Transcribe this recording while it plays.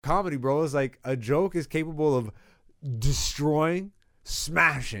comedy, bro, is like a joke is capable of destroying,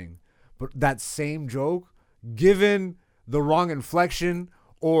 smashing, but that same joke, given the wrong inflection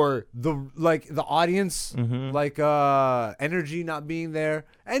or the audience energy not being there,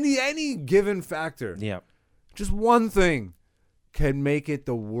 any given factor, just one thing can make it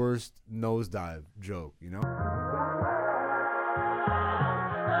the worst nosedive joke, you know?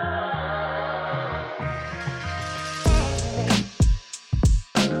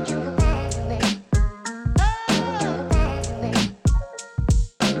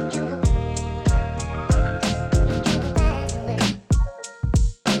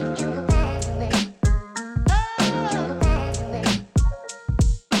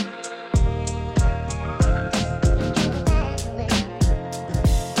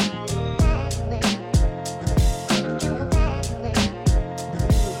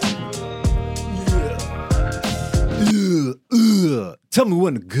 Tell me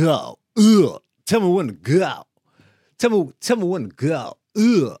when to go. Tell me when to go. Tell me when to go.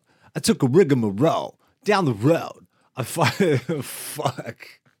 I took a rigmarole down the road. Fuck.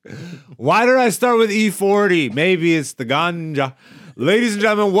 Why did I start with E40? Maybe it's the ganja. Ladies and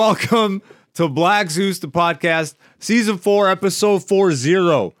gentlemen, welcome to Black Zeus, the podcast, season 4, episode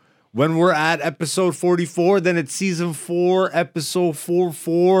 40. When we're at episode 44, then it's season 4, episode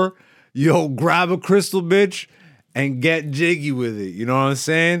 44. Yo, grab a crystal, bitch, and get jiggy with it. You know what I'm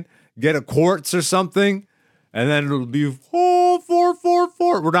saying? Get a quartz or something, and then it'll be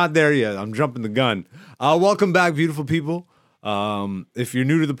 444. We're not there yet. I'm jumping the gun. Welcome back, beautiful people. If you're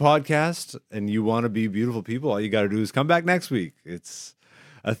new to the podcast and you want to be beautiful people, all you got to do is come back next week. It's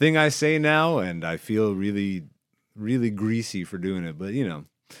a thing I say now, and I feel really, really greasy for doing it. But, you know,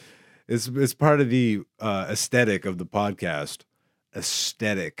 it's part of the aesthetic of the podcast.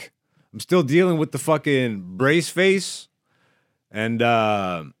 Aesthetic. I'm still dealing with the fucking brace face. And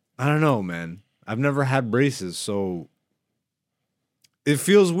I don't know, man. I've never had braces, so it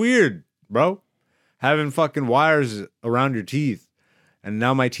feels weird, bro. Having fucking wires around your teeth. And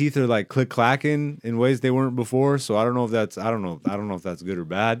now my teeth are like click-clacking in ways they weren't before. So I don't know if that's good or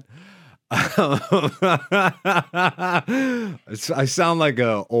bad. I sound like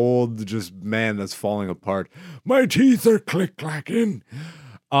a old just man that's falling apart. My teeth are click-clacking.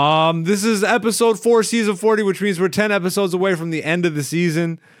 This is episode 4, season 40, which means we're 10 episodes away from the end of the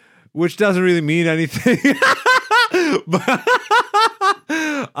season, which doesn't really mean anything.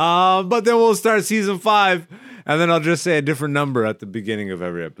 But then we'll start season 5, and then I'll just say a different number at the beginning of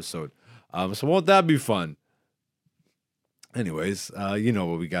every episode. So won't that be fun? Anyways, you know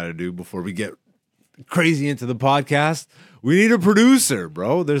what we got to do before we get crazy into the podcast. We need a producer,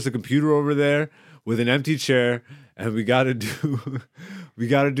 bro. There's a computer over there with an empty chair, and we got to do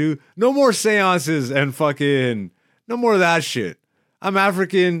no more seances and fucking no more of that shit. I'm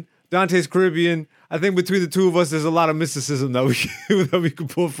African, Dante's Caribbean. I think between the two of us, there's a lot of mysticism that we could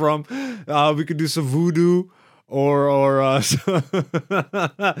pull from. We could do some voodoo or I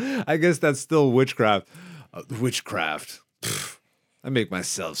guess that's still witchcraft. Witchcraft. Pfft, I make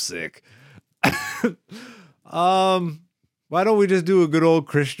myself sick. Why don't we just do a good old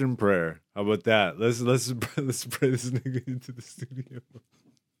Christian prayer? How about that? Let's pray this nigga into the studio.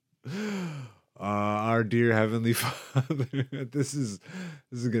 Our dear Heavenly Father, this is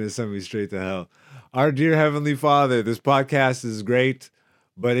gonna send me straight to hell. Our dear Heavenly Father, this podcast is great,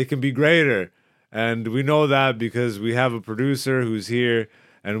 but it can be greater, and we know that because we have a producer who's here,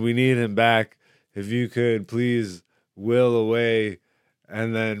 and we need him back. If you could please will away,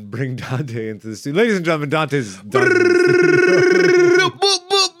 and then bring Dante into the studio. Ladies and gentlemen, Dante's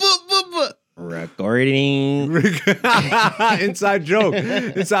recording. Inside joke.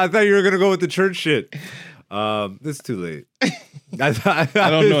 I thought you were gonna go with the church shit. It's too late. I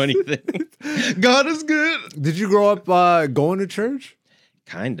don't know anything. God is good. Did you grow up going to church?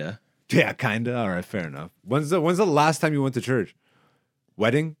 Kinda. Yeah, kinda. All right, fair enough. When's the last time you went to church?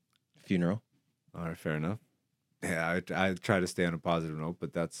 Wedding? Funeral. All right, fair enough. Yeah, I try to stay on a positive note, but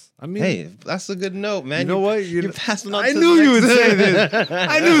hey, that's a good note, man. You know what? You're passing on. I knew you would say this.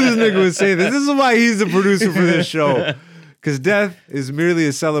 I knew this nigga would say this. This is why he's the producer for this show. Because death is merely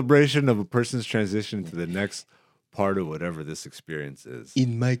a celebration of a person's transition to the next part of whatever this experience is.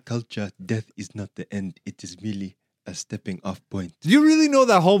 In my culture, death is not the end. It is merely a stepping off point. Do you really know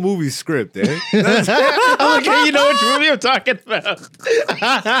that whole movie script, eh? I'm like, hey, you know which movie I'm talking about.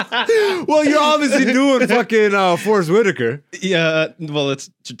 Well, you're obviously doing fucking Forrest Whitaker. Yeah, well,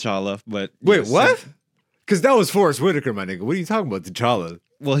 it's T'Challa, but... Wait, what? Because that was Forrest Whitaker, my nigga. What are you talking about, T'Challa?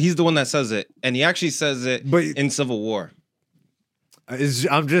 Well, he's the one that says it, and he actually says it in Civil War.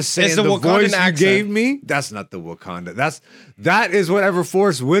 I'm just saying It's the the Wakandan voice you accent. gave me. That's not the Wakanda. That is whatever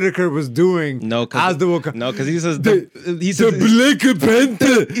Forrest Whitaker was doing. No, as the Wakanda. No, because he says The Black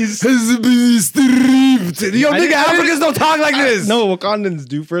Panther has been stripped. Yo, I nigga, didn't- Africans don't talk like this. No, Wakandans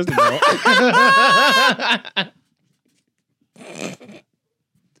do, first of all.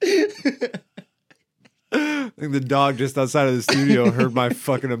 I think the dog just outside of the studio heard my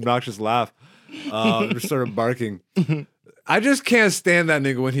fucking obnoxious laugh. Just started barking. I just can't stand that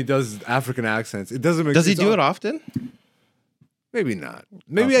nigga when he does African accents. It doesn't make Does he sense. do it often? Maybe not.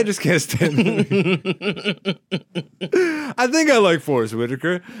 Maybe I just can't stand him. I think I like Forrest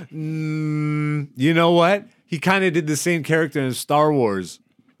Whitaker. You know what? He kind of did the same character in Star Wars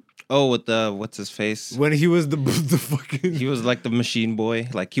Oh, with the what's his face? when he was the fucking. He was like the machine boy.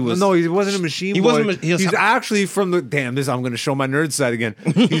 Like he was. No, he wasn't a machine He boy. wasn't. He's actually from the. Damn, this I'm going to show my nerd side again.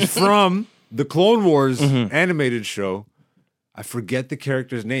 He's from the Clone Wars animated show. I forget the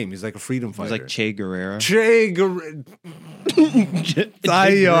character's name. He's like a freedom He fighter. was like Che Guerrero. Che Guerrero.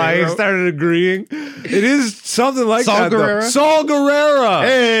 I started agreeing. It is something like Saul that. though. Guerrero? Saul Guerrero.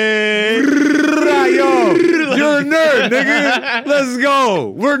 Hey. Yo, you're a nerd, nigga. Let's go.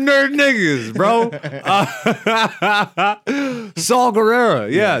 We're nerd niggas, bro. Saul Guerrero.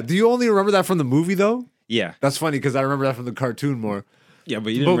 Yeah. Do you only remember that from the movie, though? Yeah. That's funny because I remember that from the cartoon more. Yeah,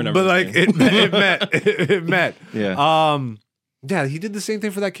 but you didn't remember. But like the name. it met. Yeah. Yeah, he did the same thing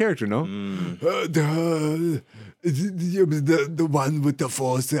for that character, no? The one with the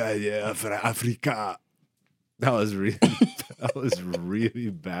force for Africa. That was really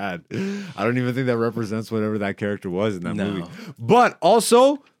bad. I don't even think that represents whatever that character was in that movie. But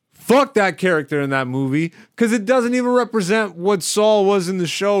also, fuck that character in that movie because it doesn't even represent what Saul was in the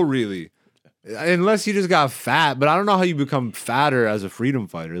show, really. Unless you just got fat, but I don't know how you become fatter as a freedom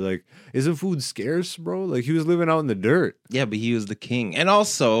fighter. Like, isn't food scarce, bro? Like, he was living out in the dirt. Yeah, but he was the king, and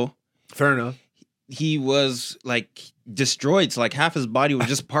also Fair enough. he was like destroyed. So like half his body was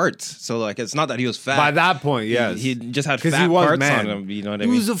just parts. So like it's not that he was fat. By that point, yes. he just had 'Cause fat he was parts man. on him. You know what I He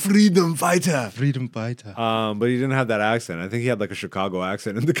mean? was a freedom fighter. freedom fighter. But he didn't have that accent. I think he had like a Chicago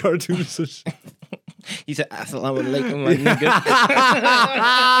accent in the cartoon. He said, "Assalamu alaikum, my nigga."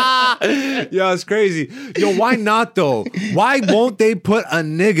 Yeah, it's crazy. Yo, why not though? Why won't they put a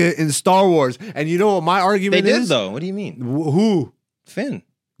nigga in Star Wars? And you know what my They argument did is? though. What do you mean, Who? Finn?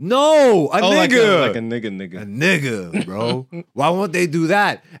 No, a nigga. like a nigga. A nigga, bro. Why won't they do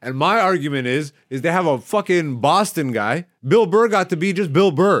that? And my argument is they have a fucking Boston guy. Bill Burr got to be just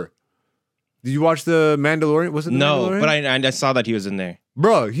Bill Burr. Did you watch the Mandalorian? Was it the No, Mandalorian? but I saw that he was in there.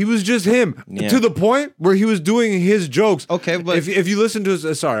 Bro, he was just him Yeah. to the point where he was doing his jokes. Okay, but if you listen to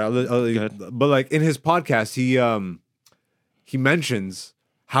his, sorry, Go ahead. but like in his podcast, he mentions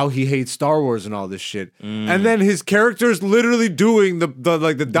how he hates Star Wars and all this shit, and then his character's literally doing the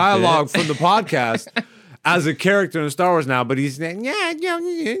dialogue from the podcast as a character in Star Wars now. But he's saying, yeah.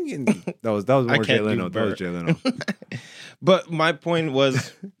 That was more Jay can't do Leno. That was Burr. Jay Leno. But my point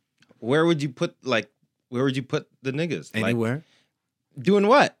was, where would you put the niggas? Like, Anywhere, doing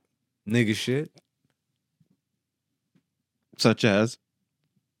what? nigga shit. Such as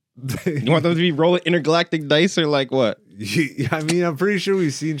you want them to be rolling intergalactic dice or like what? I mean, I'm pretty sure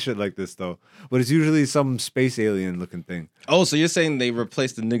we've seen shit like this though, but it's usually some space alien looking thing. Oh, so you're saying they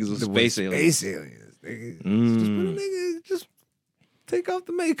replaced the niggas with space aliens? Space aliens. Just put a nigga, just take off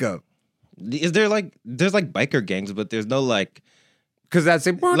the makeup. Is there like there's like biker gangs, but there's no like Cause that's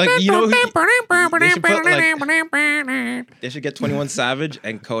it. like you know who, they should put like they should get 21 Savage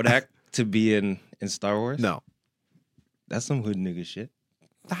and Kodak to be in Star Wars. No. That's some hood nigga shit.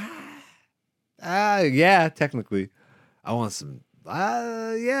 Yeah, technically. I want some.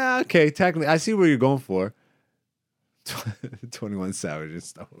 Yeah, okay, technically. I see where you're going for. 21 Savage in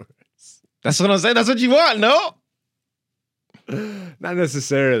Star Wars. That's what I'm saying. That's what you want, no? Not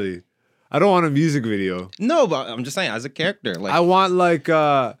necessarily. I don't want a music video. No, but I'm just saying as a character, like I want like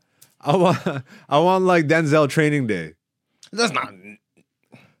I want like Denzel Training Day. that's not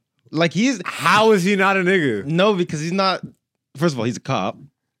like he's How is he not a nigga? no because he's not. First of all, he's a cop.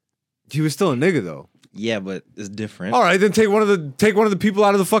 He was still a nigga though. Yeah, but it's different. All right, then take one of the people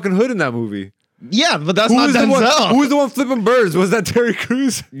out of the fucking hood in that movie. Yeah, but that's Who not was the one? Denzel. Who was the one flipping birds? Was that Terry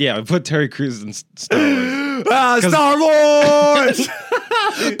Crews? Yeah, we put Terry Crews in Star Wars. Star Wars!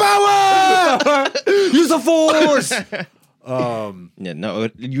 Power! Use the force! Yeah, no,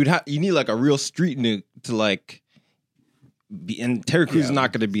 you need like a real street nigga to like be, and Terry Crews is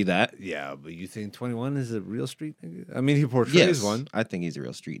not going to be that. Yeah, but you think 21 is a real street nigga? I mean, he portrays Yes, one. I think he's a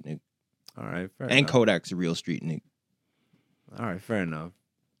real street nigga, All right, fair and enough. Kodak's a real street nigga. All right, fair enough.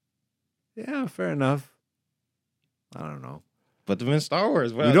 Yeah, fair enough. I don't know. Put them in Star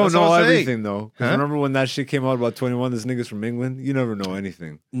Wars. Well, You don't that's know what I'm saying. everything though. 'Cause Huh? remember when that shit came out about 21? This nigga's from England. You never know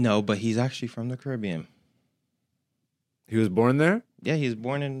anything. No, but he's actually from the Caribbean. He was born there. Yeah, he was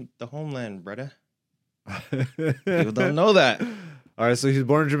born in the homeland, brother. People don't know that. All right, so he's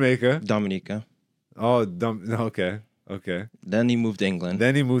born in Jamaica. Dominica. Oh, okay. Then he moved to England.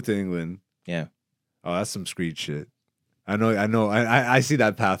 Then he moved to England. Yeah. Oh, that's some Screed shit. I know. I see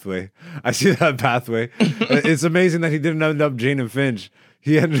that pathway. It's amazing that he didn't end up Jane and Finch.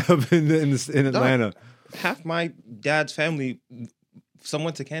 He ended up in Atlanta. Half my dad's family, some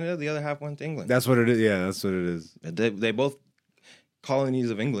went to Canada, the other half went to England. That's what it is. Yeah, that's what it is. They both colonies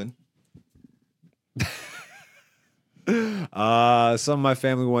of England. Some of my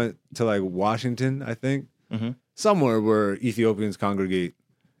family went to like Washington, I think. Mhm. Somewhere where Ethiopians congregate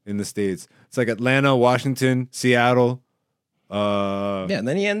in the States. It's like Atlanta, Washington, Seattle. Yeah, and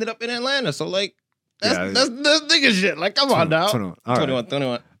then he ended up in Atlanta. So like that's Yeah. that's nigga shit. Like, come on now. 21. All right.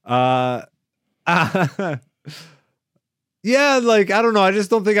 21. Yeah, like I don't know. I just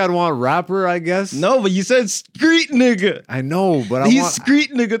don't think I'd want rapper, I guess. No, but you said street nigga. I know, but He's I want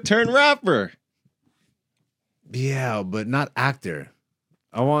street nigga turned rapper. Yeah, but not actor.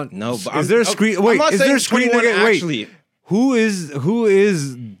 I want No, but is there a screen? I'm Wait, not is there saying a screen 21 nigga? Wait, actually. who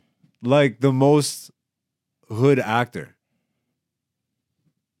is like the most hood actor?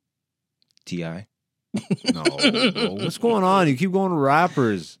 T.I. No, bro. What's going on? You keep going to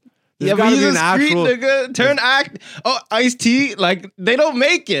rappers. There's Yeah, but gotta he's be a an street actual. nigga turned act. Oh, Ice-T, like they don't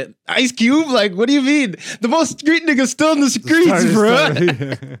make it. Ice Cube, like what do you mean? The most street niggas still in the streets, bro.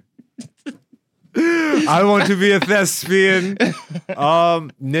 I want to be a thespian.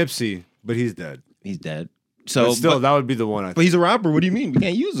 Nipsey, but he's dead. He's dead. So So still, but, that would be the one. I but he's a rapper. What do you mean? We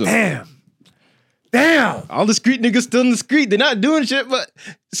can't use him. Damn. All the street niggas still in the street. They're not doing shit, but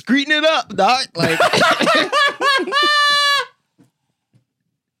screeting it up, dog. Like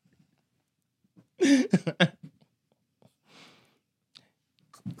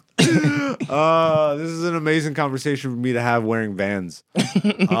This is an amazing conversation for me to have wearing Vans.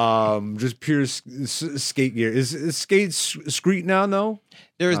 Just pure skate gear. Is skate street now? No.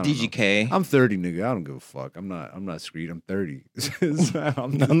 there's I don't know. DGK. I'm 30, nigga. I don't give a fuck. I'm not street. I'm 30.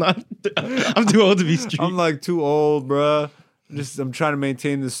 I'm too old to be street. I'm like too old, bruh. I'm trying to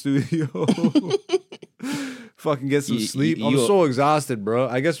maintain the studio. Fucking get some sleep. I'm so exhausted, bro.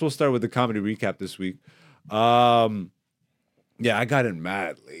 I guess we'll start with the comedy recap this week. Yeah, I got in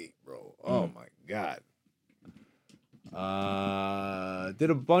mad late, bro. Oh my god.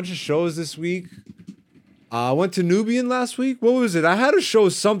 Did a bunch of shows this week. I went to Nubian last week. What was it? I had a show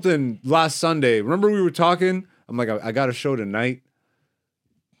something last Sunday. Remember we were talking? I'm like, I got a show tonight.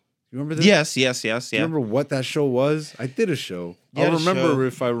 You remember this? Yes. Do you remember what that show was? I did a show. You had I'll a remember show.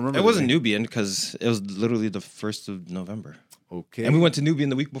 if I remember. It the wasn't name. Nubian because it was literally the 1st of November. Okay. And we went to Nubian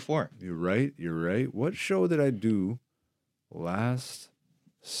the week before. You're right. What show did I do last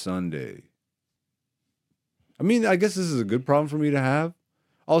Sunday? I mean, I guess this is a good problem for me to have.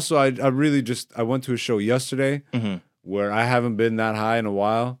 Also, I really I went to a show yesterday Mm-hmm. where I haven't been that high in a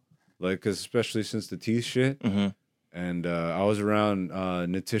while, like, 'cause especially since the teeth shit. Mm-hmm. And I was around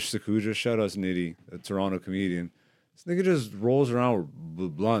Nitish Sakuja. Shout out to Nitty, a Toronto comedian. This nigga just rolls around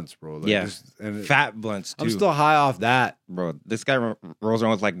with blunts, bro. Like, Yeah. and Fat blunts, too. I'm still high off that. Bro, this guy rolls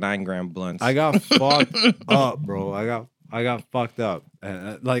around with like 9-gram blunts. I got fucked up, bro. I got fucked up,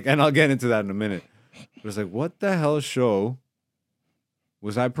 and I'll get into that in a minute. But it's like, what the hell show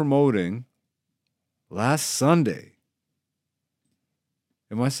was I promoting last Sunday?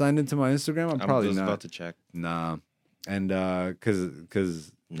 Am I signed into my Instagram? I'm probably just not. about to check. Nah, and cause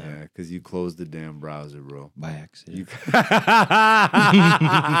you closed the damn browser, bro. By accident. You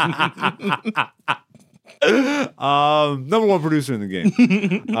number one producer in the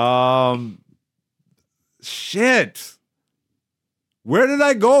game. Shit. Where did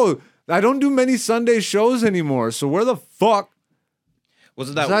I go? I don't do many Sunday shows anymore. So where the fuck? Was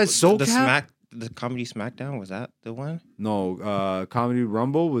it that the comedy Smackdown? Was that the one? No, Comedy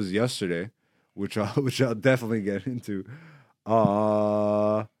Rumble was yesterday, which I'll definitely get into.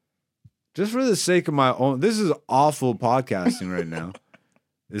 Just for the sake of my own, this is awful podcasting right now.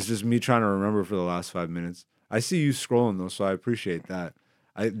 It's just me trying to remember for the last 5 minutes. I see you scrolling though, so I appreciate that.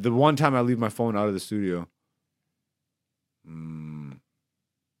 The one time I leave my phone out of the studio.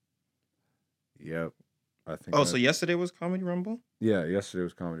 Yep. I think. So yesterday was Comedy Rumble? yeah, yesterday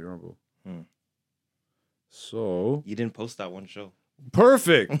was Comedy Rumble. Hmm. So You didn't post that one show.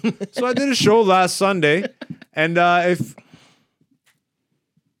 perfect. So I did a show last Sunday, and if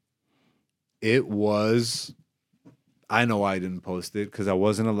it was, I know I didn't post it because I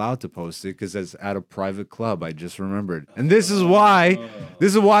wasn't allowed to post it because it's at a private club. I just remembered. And this is why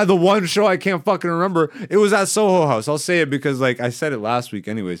the one show I can't fucking remember, it was at Soho House. I'll say it because like I said it last week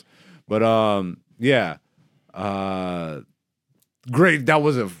anyways. But yeah. Great. That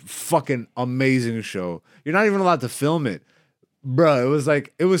was a fucking amazing show. You're not even allowed to film it. Bro,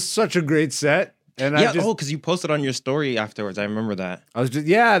 it was such a great set. And yeah, because you posted on your story afterwards. I remember that. I was just,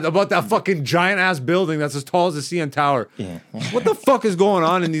 about that fucking giant ass building that's as tall as the CN Tower. Yeah. What the fuck is going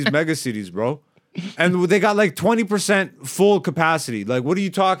on in these mega cities, bro? And they got like 20% full capacity. Like, what are you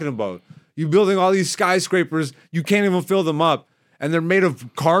talking about? You building all these skyscrapers, you can't even fill them up, and they're made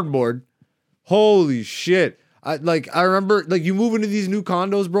of cardboard. Holy shit. I remember, like, you move into these new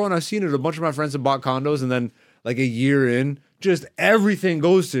condos, bro, and I've seen it. A bunch of my friends have bought condos, and then, like, a year in, just everything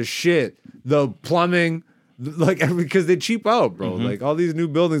goes to shit. The plumbing, like, because they cheap out, bro. Mm-hmm. Like, all these new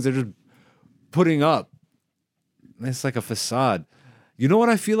buildings they're just putting up. It's like a facade. You know what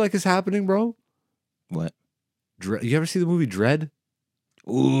I feel like is happening, bro? What? You ever see the movie Dread?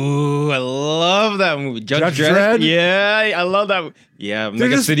 Ooh, I love that movie. Judge Dredd? Dredd? Yeah, I love that. Yeah, They're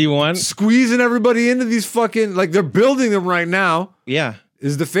Mega just City 1. Squeezing everybody into these fucking, like, they're building them right now. Yeah.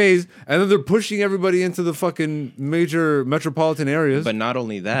 Is the phase, and then they're pushing everybody into the fucking major metropolitan areas. But not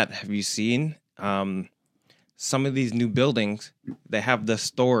only that, have you seen some of these new buildings? They have the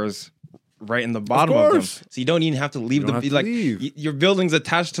stores right in the bottom of them, so you don't even have to leave your building's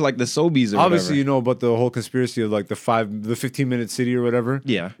attached to like the Sobeys or obviously whatever. You know about the whole conspiracy of like the 15-minute city or whatever.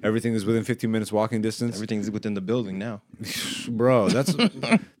 Yeah, everything is within 15 minutes walking distance. Everything's within the building now. Bro, that's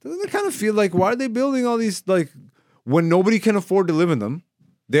doesn't it kind of feel like, why are they building all these, like, when nobody can afford to live in them?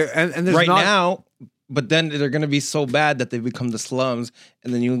 And there's right now, but then they're gonna be so bad that they become the slums,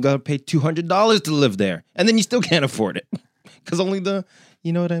 and then you gotta pay $200 to live there, and then you still can't afford it because only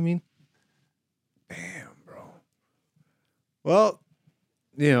you know what I mean? Damn, bro. Well,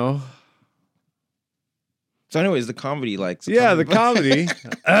 you know. So, anyways, the comedy, like, the comedy.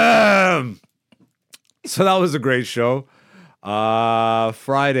 So that was a great show.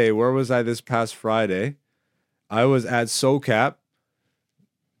 Friday, where was I this past Friday? I was at SoCap.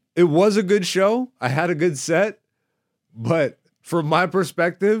 It was a good show. I had a good set, but from my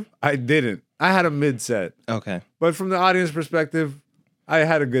perspective, I didn't. I had a mid set. Okay. But from the audience perspective, I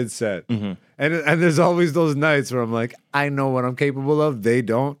had a good set. Mm-hmm. And there's always those nights where I'm like, I know what I'm capable of. They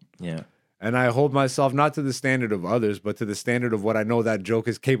don't. Yeah. And I hold myself not to the standard of others, but to the standard of what I know that joke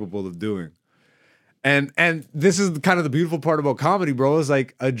is capable of doing. And this is kind of the beautiful part about comedy, bro, is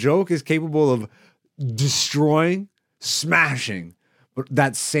like a joke is capable of destroying, smashing. But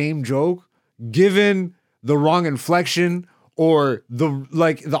that same joke, given the wrong inflection or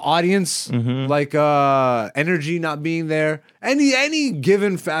the audience, energy not being there, any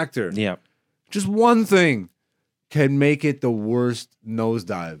given factor, just one thing can make it the worst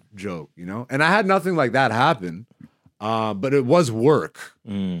nosedive joke, you know? And I had nothing like that happen, but it was work.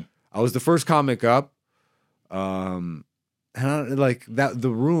 I was the first comic up, and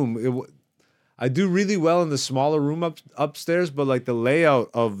the room, I do really well in the smaller room upstairs, but like the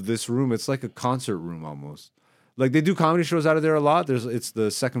layout of this room, it's like a concert room almost. Like they do comedy shows out of there a lot. It's the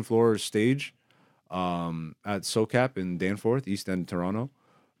second floor stage at SoCap in Danforth, East End, Toronto.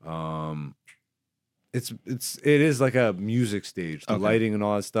 It is like a music stage, the lighting and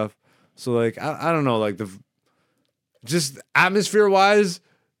all that stuff. So like I don't know, like just atmosphere wise,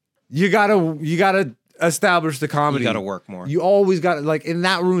 you gotta establish the comedy. You gotta work more. You always got, like, in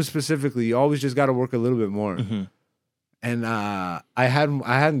that room specifically, you always just gotta work a little bit more. Mm-hmm. And I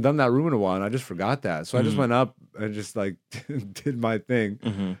hadn't done that room in a while, and I just forgot that. So I just went up and just like did my thing.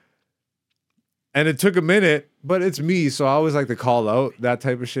 Mm-hmm. And it took a minute, but it's me, so I always like to call out that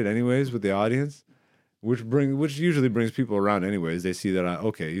type of shit anyways with the audience, which usually brings people around anyways. They see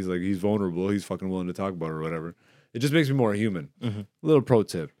that he's vulnerable, he's fucking willing to talk about it or whatever. It just makes me more human. Mm-hmm. A little pro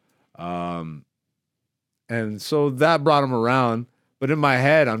tip. And so that brought him around. But in my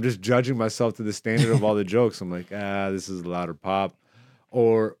head, I'm just judging myself to the standard of all the jokes. I'm like, this is louder pop.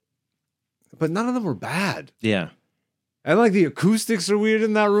 But none of them were bad. Yeah. And like the acoustics are weird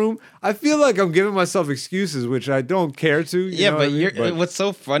in that room. I feel like I'm giving myself excuses, which I don't care to. You know what I mean? What's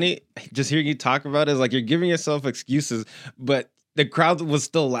so funny, just hearing you talk about it, is like you're giving yourself excuses, but the crowd was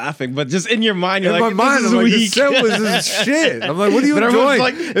still laughing, but just in your mind, you're in my mind, I'm like, this set was shit. I'm like, what are you enjoying?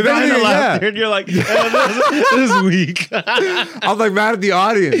 Like, if anything, laughter, and you're like, this is weak. I'm like mad at the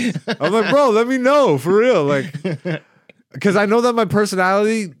audience. I'm like, bro, let me know for real, like, because I know that my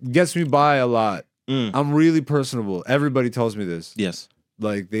personality gets me by a lot. I'm really personable. Everybody tells me this. Yes,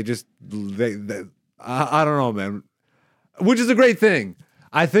 like I don't know, man, which is a great thing.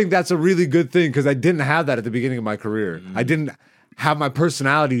 I think that's a really good thing because I didn't have that at the beginning of my career. I didn't have my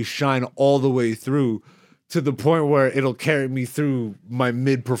personality shine all the way through to the point where it'll carry me through my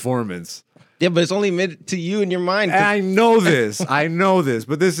mid performance. Yeah, but it's only mid to you in your mind. I know this. I know this.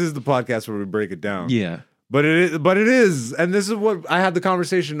 But this is the podcast where we break it down. Yeah. But it is. And this is what I had the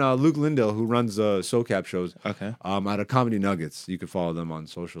conversation. Luke Lindell, who runs SoCap shows, Okay. out of Comedy Nuggets. You can follow them on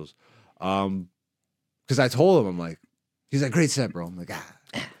socials. Because I told him, I'm like, he's like, great set, bro. I'm like,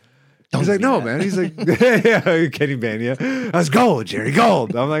 he's like, no, man. He's like, yeah, Kenny Bania. Let's go, Jerry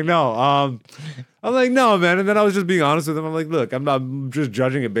Gold. I'm like, no. I'm like, no, man. And then I was just being honest with him. I'm like, look, I'm just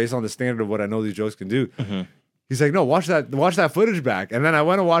judging it based on the standard of what I know these jokes can do. Mm-hmm. He's like, no, watch that footage back. And then I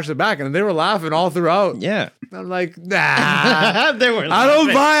went and watched it back, and they were laughing all throughout. Yeah. I'm like, nah. They were I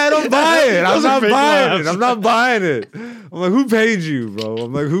don't buy it. I'm Those are not fake buying laughs. it. I'm not buying it. I'm like, who paid you, bro?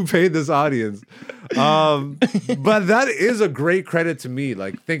 I'm like, who paid this audience? But that is a great credit to me.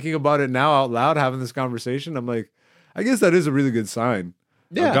 Like, thinking about it now out loud, having this conversation, I'm like, I guess that is a really good sign.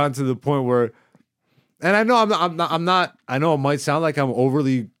 Yeah. I've gotten to the point where, and I know I'm not. I know it might sound like I'm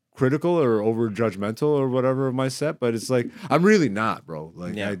overly critical or over judgmental or whatever of my set, but it's like I'm really not, bro.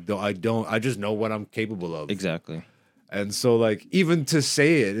 Like Yeah. I just know what I'm capable of. Exactly. And so, like, even to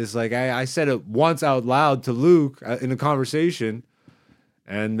say it is like I said it once out loud to Luke in a conversation,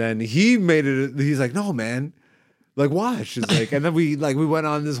 and then he made it. He's like, "No, man, like, watch." It's like, and then we went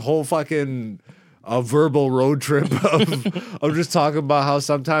on this whole fucking verbal road trip of just talking about how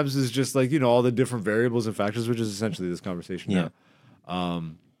sometimes it's just like, you know, all the different variables and factors, which is essentially this conversation. Yeah.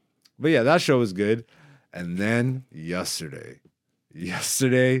 Now. But yeah, that show was good. And then yesterday,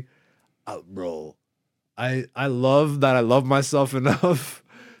 bro. I love that I love myself enough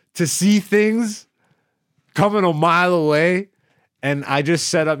to see things coming a mile away. And I just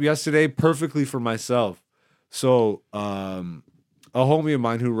set up yesterday perfectly for myself. So a homie of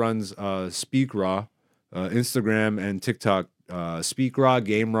mine who runs Speak Raw, Instagram and TikTok, Speak Raw,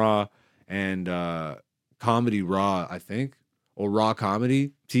 Game Raw, and Comedy Raw, I think, or Raw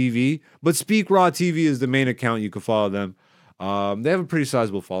Comedy TV. But Speak Raw TV is the main account. You can follow them. They have a pretty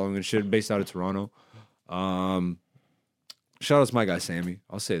sizable following and shit, based out of Toronto. Shout out to my guy Sammy.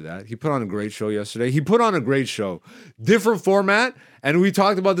 I'll say that. He put on a great show yesterday. Different format. And we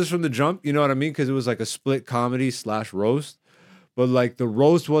talked about this from the jump, you know what I mean? Because it was like a split comedy / roast. But like the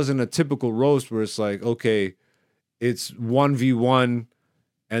roast wasn't a typical roast where it's like, okay, it's 1v1,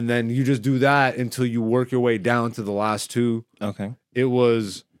 and then you just do that until you work your way down to the last two. Okay. It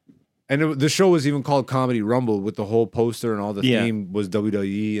was, and the show was even called Comedy Rumble with the whole poster and all the theme was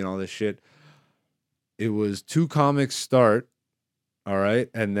WWE and all this shit. It was 2 comics start, all right,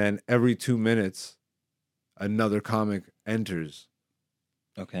 and then every 2 minutes, another comic enters.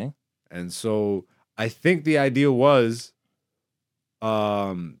 Okay. And so I think the idea was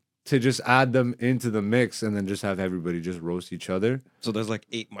to just add them into the mix and then just have everybody just roast each other. So there's like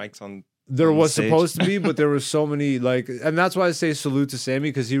 8 mics on. There on was stage. supposed to be, but there were so many, like, and that's why I say salute to Sammy,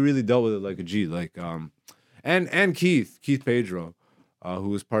 because he really dealt with it like a G. Like, and Keith Pedro, who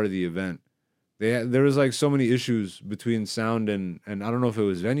was part of the event. There was like so many issues between sound and I don't know if it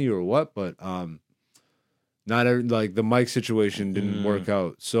was venue or what, but like the mic situation didn't work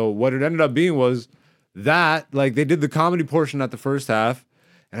out. So what it ended up being was that, like, they did the comedy portion at the first half,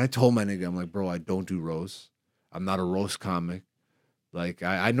 and I told my nigga, I'm like, bro, I don't do roasts. I'm not a roast comic. Like,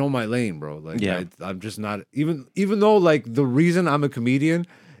 I know my lane, bro. Like, Yeah. I'm just not, even though, like, the reason I'm a comedian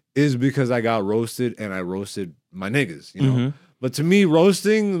is because I got roasted and I roasted my niggas, you know? Mhm. But to me,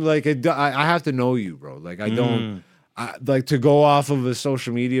 roasting, like, I have to know you, bro. Like, I don't, like, to go off of a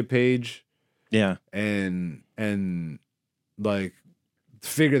social media page Yeah. and like,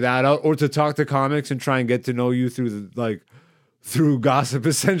 figure that out, or to talk to comics and try and get to know you through gossip,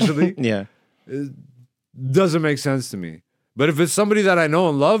 essentially. Yeah. It doesn't make sense to me. But if it's somebody that I know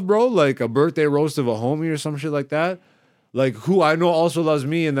and love, bro, like a birthday roast of a homie or some shit like that, like, who I know also loves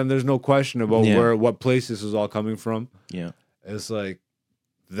me, and then there's no question about what place this is all coming from. Yeah. It's like,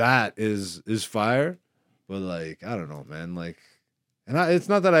 that is fire. But like, I don't know, man. Like, and it's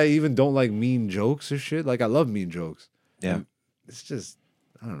not that I even don't like mean jokes or shit. Like, I love mean jokes. Yeah. And it's just,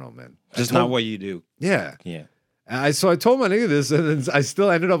 I don't know, man. Just not what you do. Yeah. Yeah. So I told my nigga this, and then I still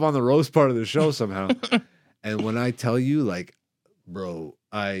ended up on the roast part of the show somehow. And when I tell you, like, bro,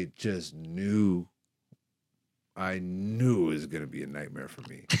 I just knew it was gonna be a nightmare for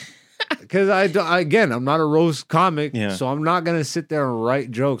me. Because I'm not a roast comic, so I'm not gonna sit there and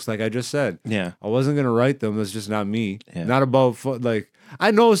write jokes like I just said. Yeah. I wasn't gonna write them. That's just not me. Yeah. Not about like,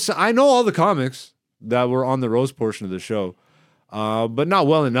 I know all the comics that were on the roast portion of the show, but not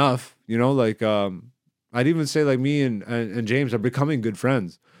well enough. You know, like I'd even say like me and James are becoming good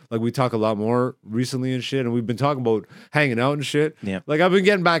friends. Like we talk a lot more recently and shit, and we've been talking about hanging out and shit. Yeah. Like I've been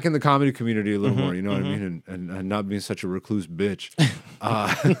getting back in the comedy community a little more, you know what I mean, and not being such a recluse bitch.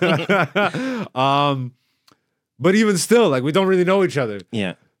 But even still, like we don't really know each other.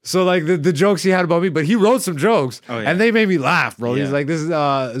 Yeah. So like the jokes he had about me, but he wrote some jokes, and they made me laugh, bro. Yeah. He's like, this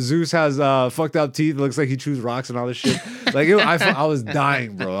is Zeus has fucked up teeth, looks like he chews rocks and all this shit. Like I was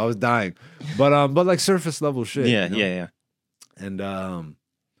dying, bro. I was dying, but like surface level shit. Yeah, you know? yeah. And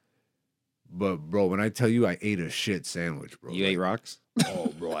but bro, when I tell you I ate a shit sandwich, bro. You ate rocks?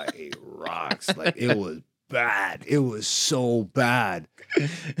 Oh, bro, I ate rocks. Like it was bad. It was so bad,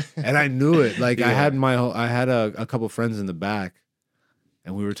 and I knew it. Like I had a couple friends in the back.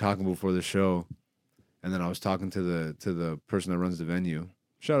 And we were talking before the show, and then I was talking to the person that runs the venue.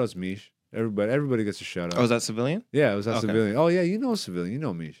 Shout out to Mish. Everybody gets a shout out. Oh, is that civilian? Yeah, it was that civilian. Oh yeah, you know civilian. You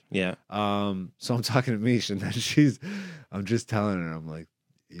know Mish. Yeah. So I'm talking to Mish, and then I'm just telling her, I'm like,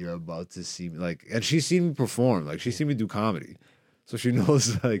 you're about to see me, like, and she's seen me perform, like she's seen me do comedy, so she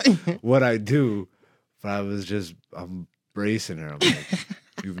knows like what I do. But I'm bracing her. I'm like,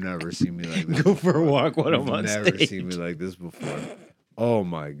 you've never seen me like this. Go for a walk when I'm on Never stage. seen me like this before. Oh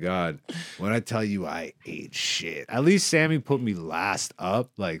my God. When I tell you I ate shit. At least Sammy put me last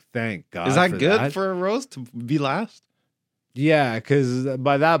up. Like, thank God. Is that for good that. for a roast to be last? Yeah, because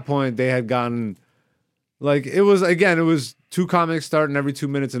by that point they had gotten like it was 2 comics starting every 2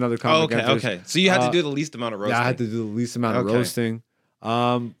 minutes, another comic. Okay. So you had to do the least amount of roasting. Yeah, I had to do the least amount of roasting.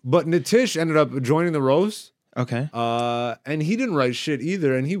 But Nitish ended up joining the roast. Okay. And he didn't write shit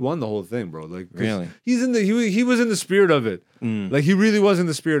either, and he won the whole thing, bro. Like, really, he was in the spirit of it. Like, he really was in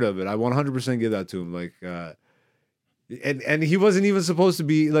the spirit of it. I 100% give that to him. Like, and he wasn't even supposed to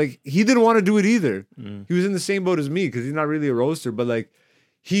be like, he didn't want to do it either. He was in the same boat as me because he's not really a roaster, but like,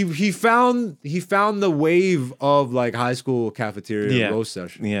 he found the wave of like high school cafeteria roast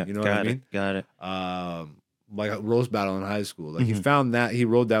session. Yeah, you know what I mean? Got it. Like a roast battle in high school. Like he found that, he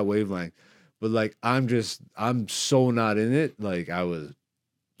rode that wavelength. But like I'm so not in it. Like I was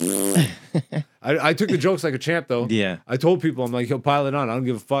I took the jokes like a champ though. Yeah. I told people, I'm like, yo, pile it on. I don't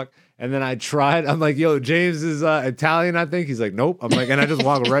give a fuck. And then I tried. I'm like, yo, James is Italian, I think. He's like, nope. I'm like, and I just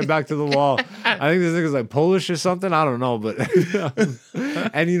walk right back to the wall. I think this nigga's like Polish or something. I don't know. But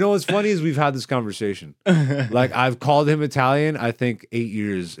and you know what's funny is we've had this conversation. Like I've called him Italian, I think 8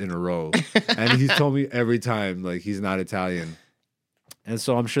 years in a row. And he's told me every time like he's not Italian. And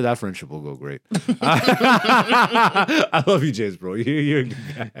so I'm sure that friendship will go great. I love you, James, bro. You're a good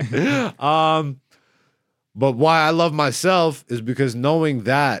guy. But why I love myself is because knowing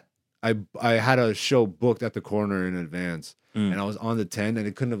that I had a show booked at the corner in advance, and I was on the 10, and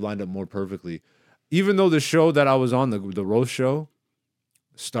it couldn't have lined up more perfectly. Even though the show that I was on, the roast show,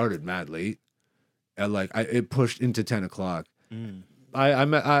 started mad late, and like it pushed into 10 o'clock.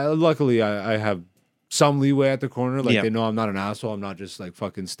 Luckily I have some leeway at the corner. Like they know I'm not an asshole. I'm not just like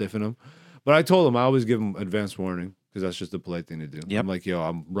fucking stiffing them. But I told them I always give them advance warning because that's just the polite thing to do. I'm like, yo,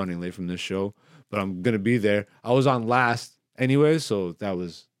 I'm running late from this show, but I'm gonna be there. I was on last anyway, so that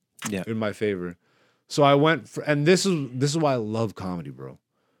was in my favor. So I went for, and this is why I love comedy, bro.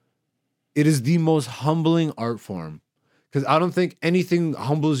 It is the most humbling art form because I don't think anything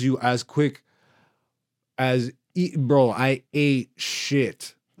humbles you as quick as bro. I ate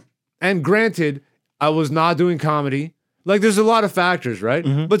shit, and granted, I was not doing comedy. Like, there's a lot of factors, right?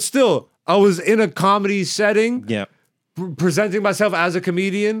 But still, I was in a comedy setting, presenting myself as a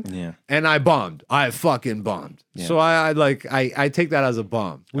comedian, and I bombed. I fucking bombed. So I take that as a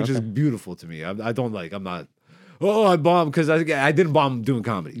bomb, which is beautiful to me. I don't like, I'm not, oh, I bombed because I didn't bomb doing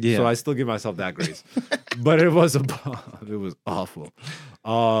comedy. So I still give myself that grace. But it was a bomb. It was awful.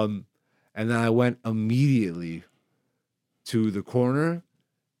 And then I went immediately to the corner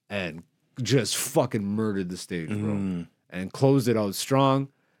and just fucking murdered the stage, bro, and closed it out strong,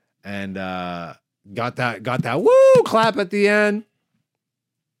 and got that woo clap at the end,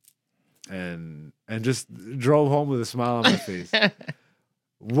 and just drove home with a smile on my face.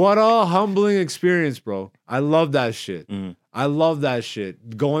 What a humbling experience, bro! I love that shit. I love that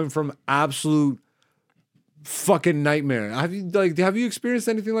shit. Going from absolute fucking nightmare. Have you experienced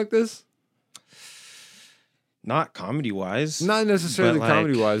anything like this? Not comedy wise. Not necessarily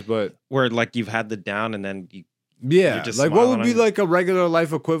comedy wise, but where like you've had the down and then you just like what would be like a regular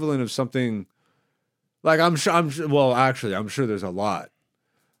life equivalent of something like I'm sure there's a lot.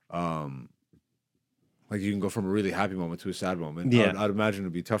 Like you can go from a really happy moment to a sad moment. I'd imagine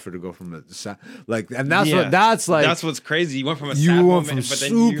it'd be tougher to go from a sad and that's what's crazy. You went from a sad moment, from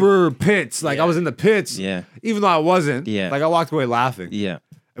super pits. Like I was in the pits. Yeah. Even though I wasn't. Yeah. Like I walked away laughing. Yeah.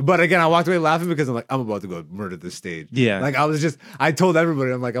 But again, I walked away laughing because I'm like, I'm about to go murder this stage. Yeah. Like I told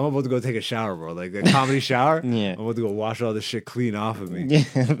everybody, I'm like, I'm about to go take a shower, bro. Like a comedy shower. Yeah. I'm about to go wash all this shit clean off of me.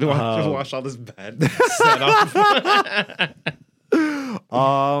 Yeah. Wash all this bad set off.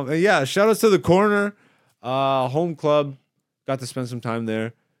 And yeah, shout outs to the corner, home club. Got to spend some time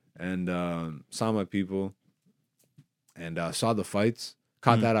there and saw my people and saw the fights.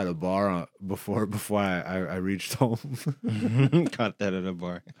 Caught that at a bar before I reached home. Caught that at a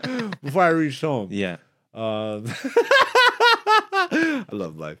bar. Before I reached home. Yeah. I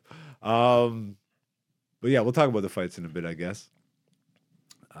love life. But yeah, we'll talk about the fights in a bit, I guess.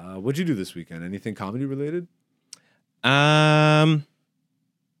 What'd you do this weekend? Anything comedy related? Um.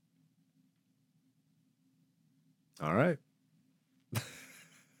 All right.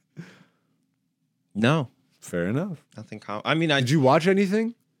 No. Fair enough. Nothing. I mean, Did you watch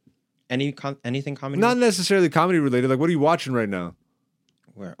anything? anything comedy. Not necessarily comedy related. Like, what are you watching right now?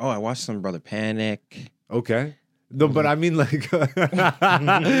 Where? Oh, I watched some Brother Panic. Okay. No, but I mean, like,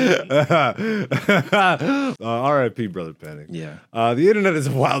 R.I.P. Brother Panic. Yeah. The internet is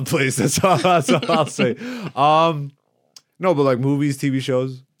a wild place. That's all I'll say. No, but like movies, TV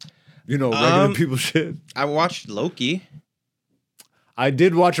shows, regular people shit. I watched Loki. I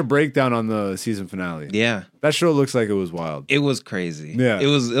did watch a breakdown on the season finale. Yeah. That show looks like it was wild. It was crazy. Yeah. It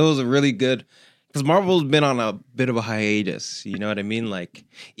was a really good, because Marvel's been on a bit of a hiatus. You know what I mean? Like,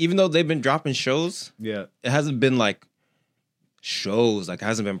 even though they've been dropping shows, Yeah. it hasn't been like shows. Like, it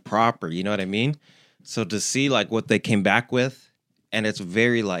hasn't been proper. You know what I mean? So to see like what they came back with, and it's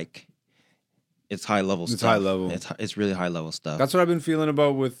very like, it's high level stuff. It's high level. It's really high level stuff. That's what I've been feeling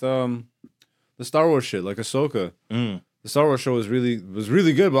about with the Star Wars shit, like Ahsoka. The Star Wars show was really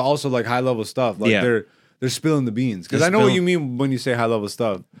good, but also like high level stuff. Like Yeah. they're spilling the beans. Because They're I know what spilling- you mean when you say high level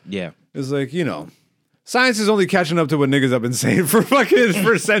stuff. Yeah. It's like, science is only catching up to what niggas have been saying for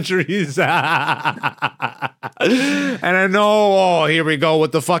centuries. And I know, here we go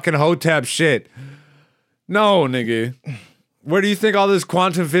with the fucking Hotep shit. No, nigga. Where do you think all this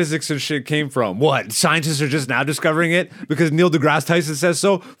quantum physics and shit came from? What? Scientists are just now discovering it because Neil deGrasse Tyson says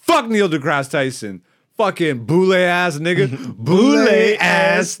so? Fuck Neil deGrasse Tyson. Fucking boule ass nigga. Boule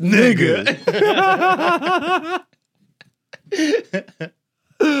ass nigga.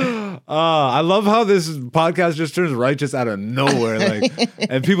 I love how this podcast just turns righteous out of nowhere, like,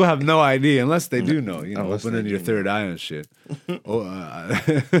 and people have no idea unless they do know. Unless Opening they your do third eye and shit.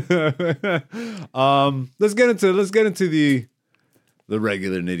 Let's get into the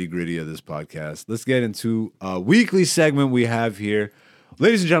regular nitty gritty of this podcast. Let's get into a weekly segment we have here.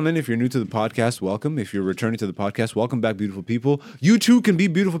 Ladies and gentlemen, if you're new to the podcast, welcome. If you're returning to the podcast, welcome back, beautiful people. You too can be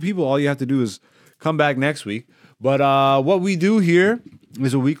beautiful people. All you have to do is come back next week. But what we do here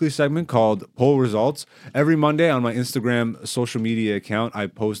is a weekly segment called Poll Results. Every Monday on my Instagram social media account, I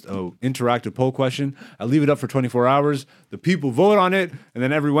post an interactive poll question. I leave it up for 24 hours. The people vote on it. And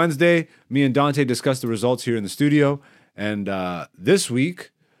then every Wednesday, me and Dante discuss the results here in the studio. And this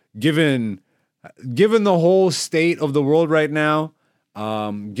week, given the whole state of the world right now,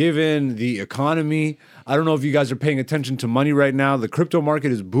 given the economy, I don't know if you guys are paying attention to money right now. The crypto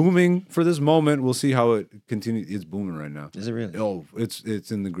market is booming for this moment. We'll see how it continues. It's booming right now. Is it really? Oh, it's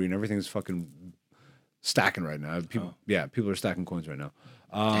in the green. Everything's fucking stacking right now. People are stacking coins right now.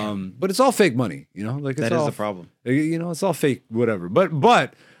 But it's all fake money, Like it's That is all, the problem. It's all fake, whatever.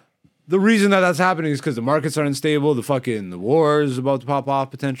 But the reason that that's happening is because the markets are unstable. The war is about to pop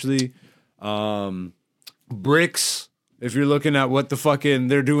off potentially. BRICS. If you're looking at what the fucking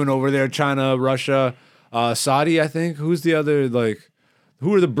they're doing over there, China, Russia, Saudi, I think. Who's the other,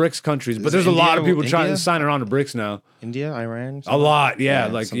 who are the BRICS countries? But there's a lot of people trying to sign on to BRICS now. India, Iran? A lot, yeah. a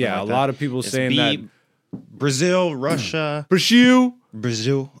A lot of people saying that. Brazil, Russia. Brazil.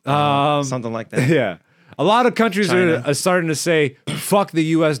 Something like that. Yeah. A lot of countries China. are starting to say, fuck the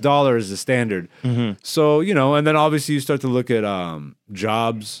US dollar as the standard. So, and then obviously you start to look at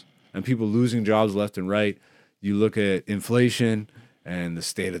jobs and people losing jobs left and right. You look at inflation and the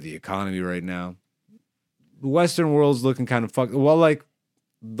state of the economy right now. The Western world's looking kind of fucked. Well, like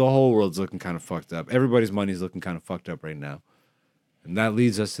the whole world's looking kind of fucked up. Everybody's money's looking kind of fucked up right now. And that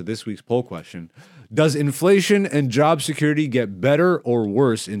leads us to this week's poll question. Does inflation and job security get better or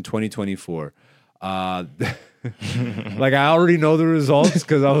worse in 2024? Like I already know the results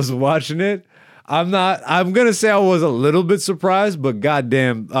because I was watching it. I'm going to say I was a little bit surprised, but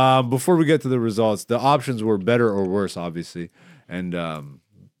goddamn, before we get to the results, the options were better or worse, obviously. And do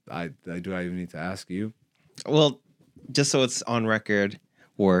I even need to ask you? Well, just so it's on record,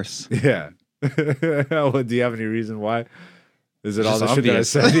 worse. Yeah. Do you have any reason why? Is it It's all the just shit that I obvious.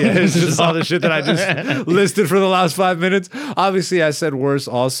 said? Yeah, it's just all the shit that I just listed for the last 5 minutes. Obviously, I said worse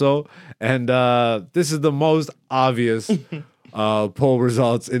also. And this is the most obvious poll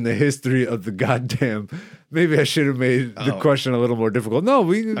results in the history of the goddamn. Maybe I should have made the question a little more difficult. No,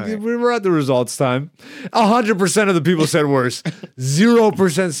 we were at the results time. 100% of the people said worse.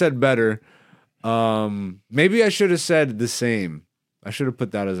 0% said better. Maybe I should have said the same. I should have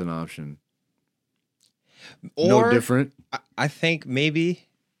put that as an option. Or no different. I think maybe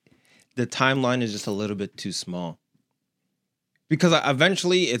the timeline is just a little bit too small. Because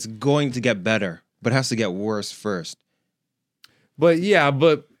eventually it's going to get better, but it has to get worse first. But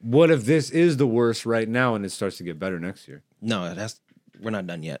what if this is the worst right now and it starts to get better next year? No, we're not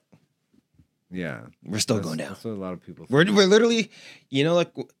done yet. Yeah. We're still going down. That's what a lot of people think. We're literally,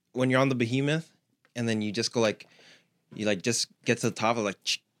 like when you're on the behemoth and then you just go you just get to the top of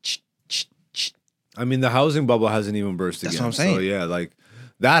I mean, the housing bubble hasn't even burst again. That's what I'm saying. So yeah,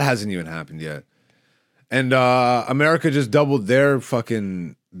 that hasn't even happened yet. And America just doubled their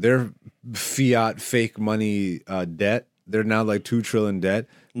fiat fake money debt. They're now like $2 trillion debt.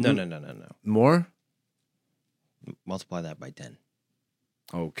 No. More? Multiply that by 10.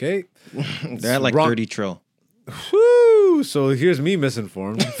 Okay. They're at like 30 trill. Woo! So here's me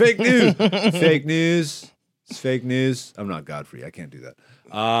misinformed. Fake news. Fake news. It's fake news. I'm not Godfrey. I can't do that.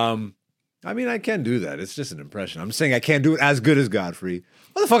 I mean, I can do that. It's just an impression. I'm saying I can't do it as good as Godfrey.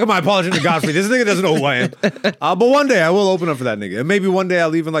 What the fuck am I apologizing to Godfrey? This nigga doesn't know who I am. But one day I will open up for that nigga. And maybe one day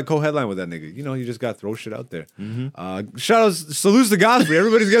I'll even co-headline with that nigga. You just got to throw shit out there. Mm-hmm. Shout out, salutes to Godfrey.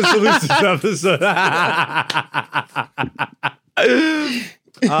 Everybody's getting salutes this episode.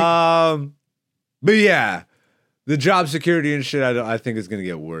 But yeah, the job security and shit, I think is going to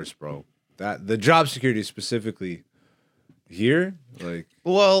get worse, bro. The job security specifically here,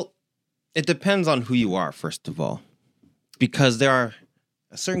 Well, it depends on who you are, first of all. Because there are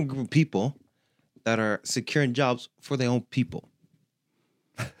a certain group of people that are securing jobs for their own people.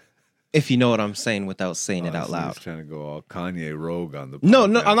 If you know what I'm saying without saying it out loud. Trying to go all Kanye rogue on the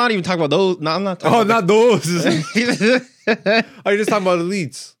podcast. No, I'm not even talking about those. No, I'm not talking not those. Are you just talking about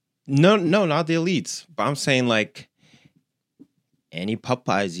elites? No, not the elites. But I'm saying any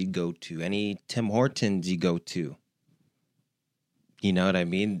Popeyes you go to, any Tim Hortons you go to. You know what I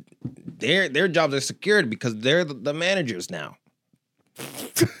mean? Their jobs are secured because they're the managers now.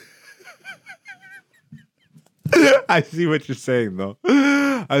 I see what you're saying, though.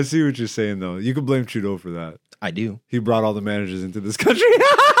 You can blame Trudeau for that. I do. He brought all the managers into this country.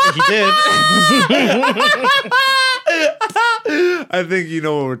 He did. I think you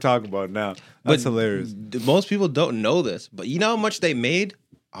know what we're talking about now. That's hilarious. Most people don't know this, but you know how much they made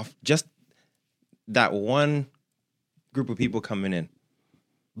off just that one group of people coming in?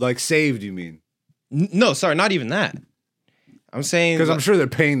 Saved, you mean? No, sorry, not even that. I'm saying... Because I'm sure they're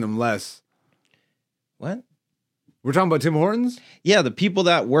paying them less. What? We're talking about Tim Hortons? Yeah, the people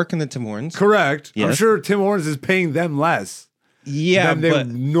that work in the Tim Hortons. Correct. Yes. I'm sure Tim Hortons is paying them less. Yeah, than they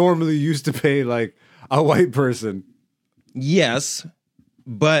normally used to pay a white person. Yes,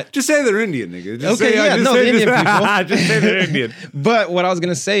 but... Just say they're Indian, nigga. Just the Indian people. Just say they're Indian. But what I was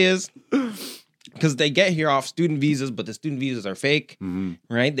going to say is... Because they get here off student visas, but the student visas are fake,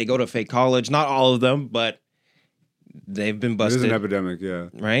 right? They go to a fake college. Not all of them, but they've been busted. It is an epidemic, yeah.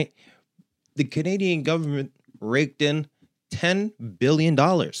 Right? The Canadian government raked in $10 billion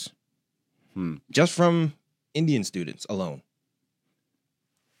just from Indian students alone.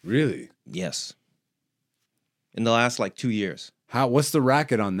 Really? Yes. In the last 2 years. What's the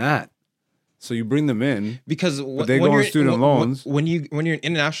racket on that? So you bring them in because they go on student loans. When you're an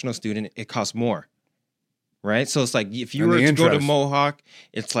international student, it costs more, right? So it's if you were to go to Mohawk,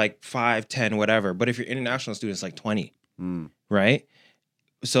 it's 5, 10, whatever. But if you're an international student, it's 20, right?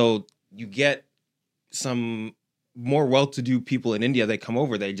 So you get some more well-to-do people in India. They come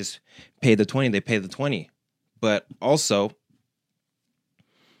over, they just pay the 20. They pay the 20, but also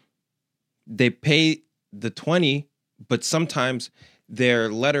they pay the 20. But sometimes their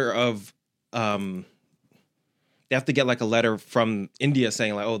letter of they have to get a letter from India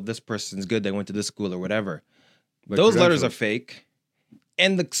saying oh, this person's good. They went to this school or whatever. Those letters are fake.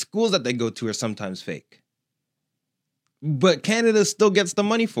 And the schools that they go to are sometimes fake. But Canada still gets the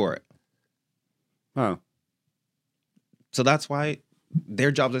money for it. Huh. So that's why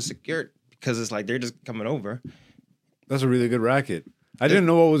their jobs are secured because it's they're just coming over. That's a really good racket. I didn't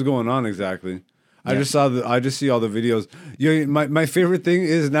know what was going on exactly. I just see all the videos. My favorite thing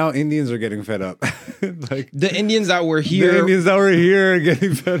is now Indians are getting fed up. The Indians that were here. The Indians that were here are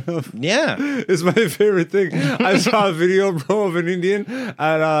getting fed up. Yeah. It's my favorite thing. I saw a video, bro, of an Indian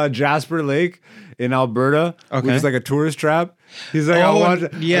at Jasper Lake in Alberta, which is a tourist trap. He's like,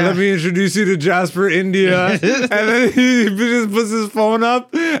 let me introduce you to Jasper, India. And then he just puts his phone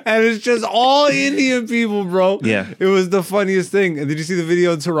up and it's just all Indian people, bro. Yeah. It was the funniest thing. And did you see the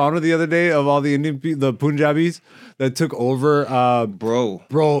video in Toronto the other day of all the Indian people, the Punjabis that took over?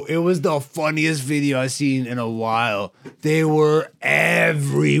 Bro, it was the funniest video I've seen in a while. They were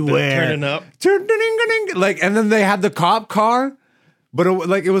everywhere. turning up. Like, and then they had the cop car. But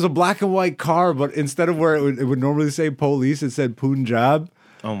it was a black and white car, but instead of where it would normally say police, it said Punjab.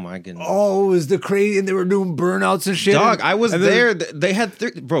 Oh my goodness. Oh, it was the crazy, and they were doing burnouts and shit. Dog, I was there. They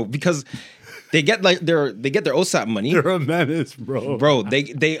had bro, because they get like their OSAP money. They're a menace, bro. Bro,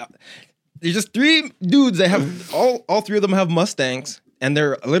 they're just three dudes. They have all three of them have Mustangs, and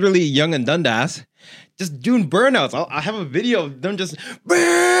they're literally young and Dundas. Just doing burnouts. I have a video of them just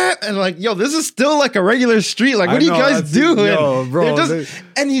and like, yo, this is still like a regular street. Like, what are you guys doing? Yo, bro,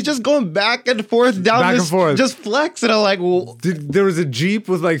 and he's just going back and forth down this, just flexing. I'm like, well, there was a Jeep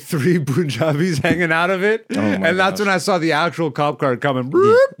with like 3 Punjabis hanging out of it, and that's when I saw the actual cop car coming.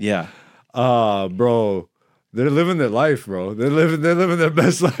 Yeah, bro, they're living their life, bro. They're living their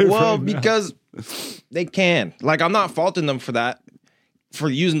best life. Well, right because they can. Like, I'm not faulting them for that, for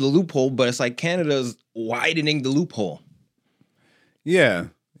using the loophole, but it's like Canada's widening the loophole. Yeah,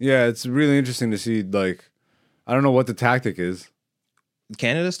 it's really interesting to see. Like, I don't know what the tactic is.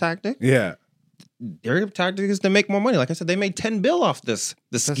 Canada's tactic? Yeah, their tactic is to make more money. Like I said, they made 10 bill off this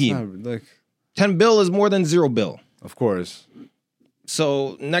scheme. Not, 10 bill is more than 0 bill. Of course.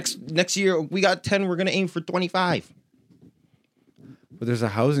 So next year we got 10. We're gonna aim for 25. But there's a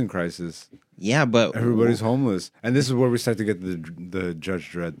housing crisis. Yeah, but everybody's homeless, and this is where we start to get the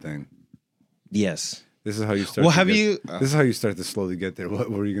Judge Dredd thing. Yes. This is how you start. This is how you start to slowly get there. What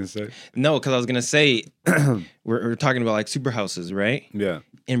were you gonna say? No, because I was gonna say we're talking about like super houses, right? Yeah.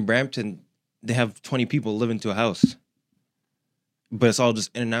 In Brampton, they have 20 people live into a house, but it's all just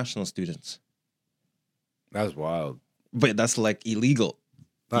international students. That's wild. But that's like illegal.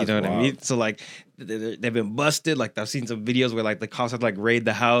 That's you know what wild. I mean? So like they've been busted. Like I've seen some videos where like the cops have like raid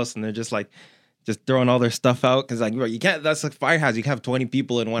the house and they're just like just throwing all their stuff out because like you can't. That's like firehouse. You can have 20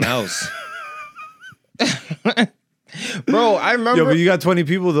 people in one house. Bro, I remember. Yo, but you got 20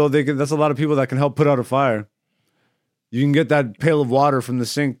 people though. That's a lot of people that can help put out a fire. You can get that pail of water from the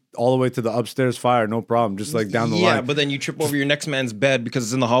sink all the way to the upstairs fire, no problem. Just like down the line. Yeah, but then you trip over your next man's bed because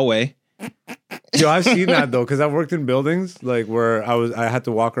it's in the hallway. Yo, I've seen that though, because I've worked in buildings like where I had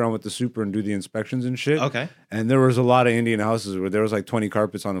to walk around with the super and do the inspections and shit. Okay. And there was a lot of Indian houses where there was like 20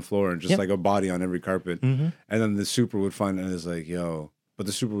 carpets on the floor and just like a body on every carpet. Mm-hmm. And then the super would find it and it's like, yo, but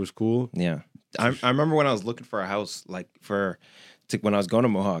the super was cool. Yeah. I remember when I was looking for a house, like when I was going to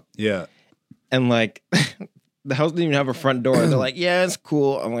Mohawk. Yeah. And like the house didn't even have a front door. They're like, yeah, it's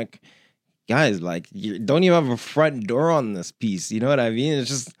cool. I'm like, guys, like you don't even have a front door on this piece. You know what I mean? It's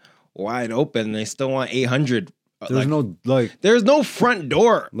just wide open. They still want 800. There's no front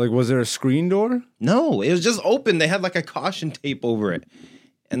door. Like, was there a screen door? No, it was just open. They had like a caution tape over it,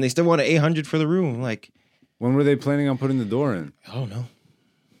 and they still wanted 800 for the room. Like, when were they planning on putting the door in? I don't know.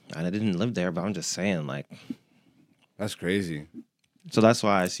 I didn't live there, but I'm just saying, like, that's crazy. So that's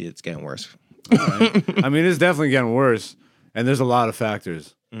why I see it's getting worse. Right. I mean, it's definitely getting worse, and there's a lot of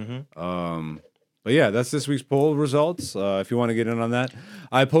factors. Mm-hmm. But yeah, that's this week's poll results. If you want to get in on that,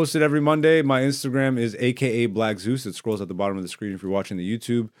 I post it every Monday. My Instagram is AKA Black Zeus. It scrolls at the bottom of the screen if you're watching the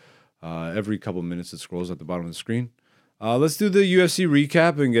YouTube. Every couple minutes, it scrolls at the bottom of the screen. Let's do the UFC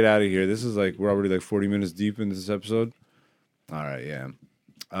recap and get out of here. This is like, we're already like 40 minutes deep into this episode. All right, yeah.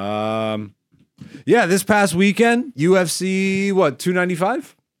 Yeah, this past weekend, UFC,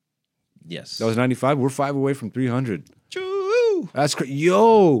 295? Yes. That was 95. We're 5 away from 300. Choo! That's crazy.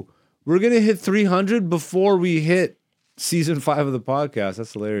 Yo, we're going to hit 300 before we hit season 5 of the podcast.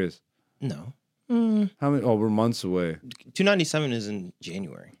 That's hilarious. No. How many? Oh, we're months away. 297 is in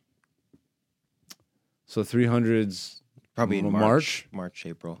January. So 300's probably in March,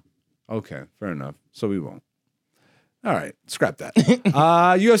 April. Okay, fair enough. So we won't. All right, scrap that.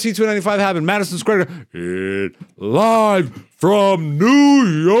 UFC 295 happened. Madison Square Garden. Live from New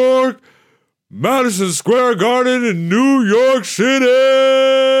York. Madison Square Garden in New York City.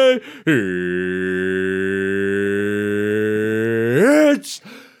 It's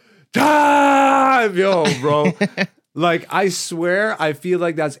time. Yo, bro. Like, I swear, I feel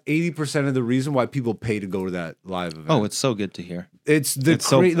like that's 80% of the reason why people pay to go to that live event. Oh, it's so good to hear. It's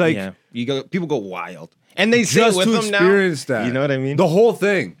like, yeah. People go wild. And they say just with to them experience now. that. You know what I mean? The whole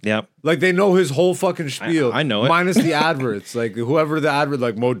thing. Yep. Like, they know his whole fucking spiel. I know it. Minus the adverts. Like, whoever the advert,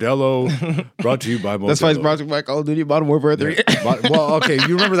 like Modelo, brought to you by Modelo. That's why it's brought to you by Call of Duty Modern Warfare 3. Yeah. Well, okay,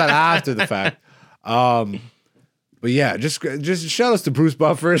 you remember that after the fact. But yeah, just shout outs to Bruce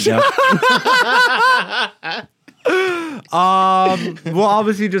Buffer. Yep. We'll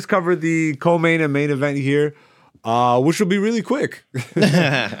obviously just cover the co-main and main event here, which will be really quick.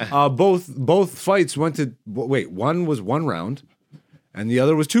 Both fights went to one was 1 round, and the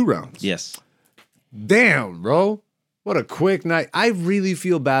other was 2 rounds. Yes. Damn, bro, what a quick night! I really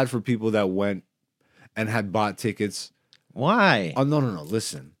feel bad for people that went and had bought tickets. Why? Oh no!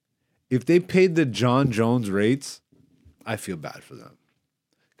 Listen, if they paid the John Jones rates, I feel bad for them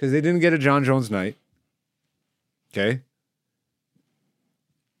because they didn't get a John Jones night. Okay.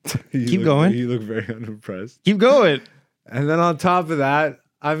 Keep going. You look very unimpressed. Keep going. And then on top of that,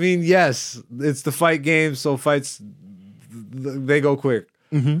 I mean, yes, it's the fight game, so fights, they go quick.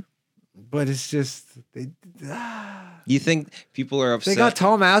 Mm-hmm. But it's just, You think people are upset? they got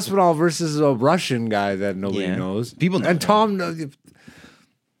Tom Aspinall versus a Russian guy that nobody knows. People know and him. Tom knows.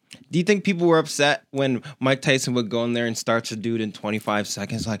 Do you think people were upset when Mike Tyson would go in there and start a dude in 25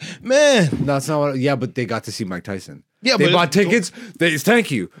 seconds? Like, man. That's not what, yeah, but they got to see Mike Tyson. Yeah, they but bought tickets.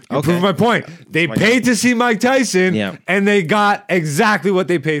 Thank you. You Okay. proved my point. They paid to see Mike Tyson, Yeah. and they got exactly what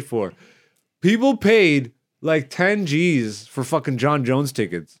they paid for. People paid like 10 G's for fucking John Jones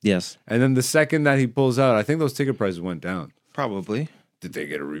tickets. Yes. And then the second that he pulls out, I think those ticket prices went down. Probably. Did they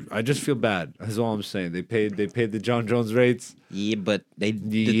get a I just feel bad. That's all I'm saying. They paid the John Jones rates. Yeah, but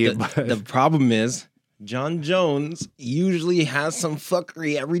Yeah, but- the problem is John Jones usually has some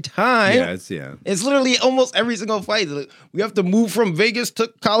fuckery every time. Yeah. It's literally almost every single fight. We have to move from Vegas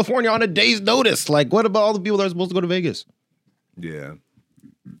to California on a day's notice. Like, what about all the people that are supposed to go to Vegas? Yeah.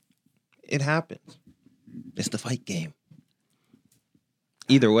 It happens. It's the fight game.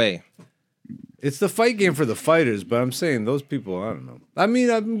 Either way. It's the fight game for the fighters, but I'm saying those people, I don't know. I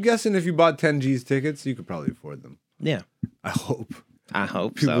mean, I'm guessing if you bought 10 G's tickets, you could probably afford them. Yeah. I hope. I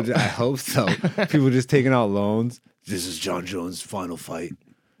hope People, so. I hope so. People just taking out loans. This is John Jones' final fight.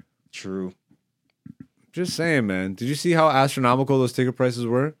 True. Just saying, man. Did you see how astronomical those ticket prices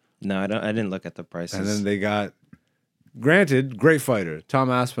were? No, I didn't look at the prices. And then they got, granted, great fighter, Tom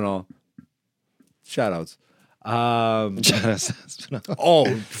Aspinall. Shout outs.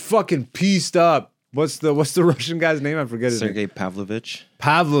 Fucking pieced up. What's the Russian guy's name? I forget his name. Sergey Pavlovich.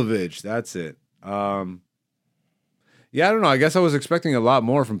 Pavlovich. That's it. Yeah, I don't know. I guess I was expecting a lot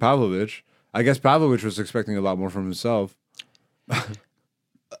more from Pavlovich. I guess Pavlovich was expecting a lot more from himself.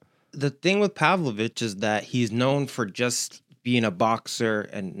 The thing with Pavlovich is that he's known for just being a boxer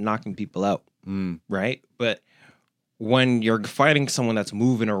and knocking people out, right? But when you're fighting someone that's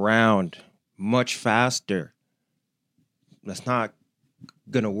moving around much faster, that's not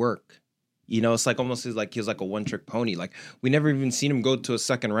gonna work. You know, it's like almost like he was like a one-trick pony. Like, we never even seen him go to a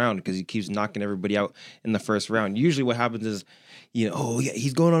second round because he keeps knocking everybody out in the first round. Usually what happens is, you know, oh, yeah,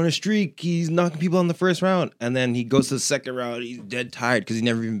 he's going on a streak. He's knocking people in the first round. And then he goes to the second round. He's dead tired because he's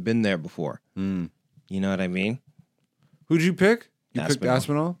never even been there before. You know what I mean? Who'd you pick? You picked Aspinall.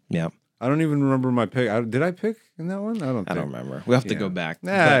 Aspinall? Yeah. I don't even remember my pick. Did I pick in that one? I don't remember. We have to go back.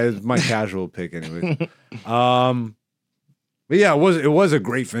 Nah, it's my casual pick anyway. But yeah, it was a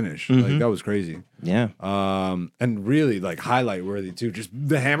great finish. Like, that was crazy. Yeah. And really like highlight worthy too. Just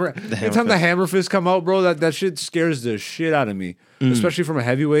the hammer. Anytime fist. the hammer fist come out, bro, that shit scares the shit out of me. Especially from a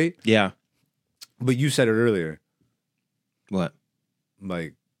heavyweight. Yeah. But you said it earlier. What?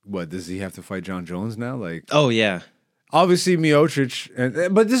 Like, what, does he have to fight John Jones now? Like, Oh, yeah. obviously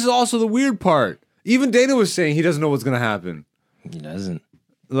Miocic, but this is also the weird part. Even Dana was saying he doesn't know what's gonna happen. He doesn't.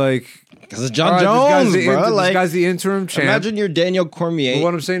 Like, Because it's John all right, Jones, bro. This Like, guy's the interim champ. imagine you're Daniel Cormier. But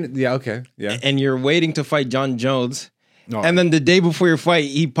what I'm saying, yeah, okay, yeah. And you're waiting to fight John Jones. No, And then the day before your fight,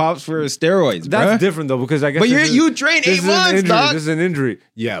 he pops for steroids, that's bruh. different though, because I guess. But this you train this 8 is an months, injury. dog. This is an injury.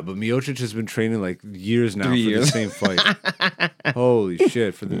 Yeah, but Miocic has been training like years now 3 for years. the same fight. Holy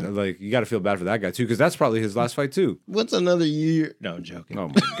shit! For the like, you got to feel bad for that guy too, because that's probably his last fight too. What's another year? No, I'm joking. Oh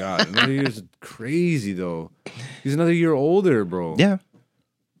my god, another year's crazy though. He's another year older, bro. Yeah.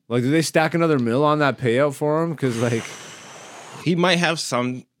 Like, do they stack another mil on that payout for him? Because like, He might have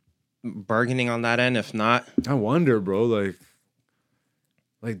some bargaining on that end. If not, I wonder, bro.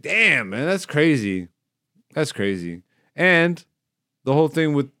 Like, damn, man, that's crazy. That's crazy. And the whole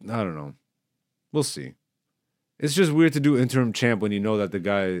thing with, I don't know. We'll see. It's just weird to do interim champ when you know that the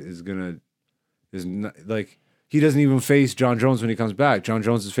guy is not, like, he doesn't even face John Jones when he comes back. John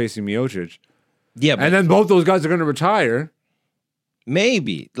Jones is facing Miocic. yeah, but And then both those guys are going to retire.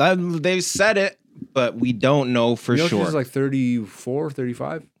 maybe. Like, they've said it, but we don't know for Miocic sure. is like 34,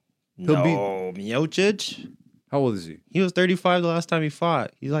 35. no, Miocic? How old is he? He was 35 the last time he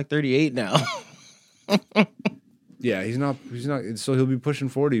fought. He's like 38 now. Yeah, he's not, so he'll be pushing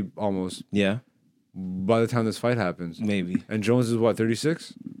 40 almost. Yeah. by the time this fight happens. Maybe. And Jones is what,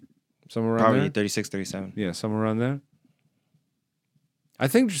 36? Somewhere around Probably there? 36, 37. Yeah, somewhere around there. I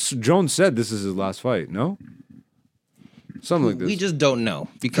think Jones said this is his last fight, no? Something like this. We just don't know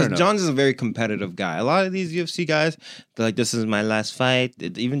because enough. Jones is a very competitive guy. A lot of these UFC guys, they're like, this is my last fight.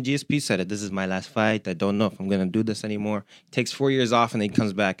 Even GSP said it. This is my last fight. I don't know if I'm going to do this anymore. Takes 4 years off and then he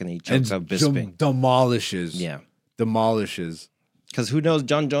comes back and he chokes out Bisping. Demolishes. Yeah. Demolishes. Because who knows,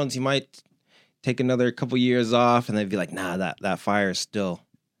 John Jones, he might take another couple years off and then be like, nah, that fire is still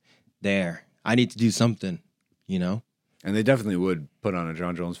there. I need to do something, you know? And they definitely would put on a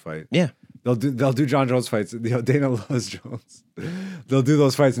John Jones fight. Yeah. They'll do John Jones fights. Dana loves Jones. They'll do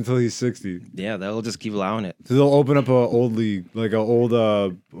those fights until he's 60. Yeah, they'll just keep allowing it. So they'll open up a old league, like an old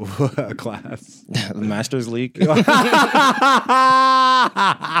class. The Masters League.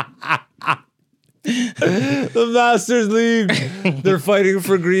 The Masters League. They're fighting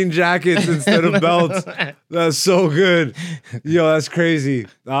for green jackets instead of belts. That's so good. Yo, that's crazy.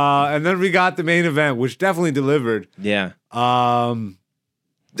 And then we got the main event, which definitely delivered. Yeah.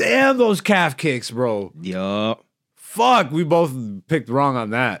 Damn those calf kicks, bro. Yup. Fuck, we both picked wrong on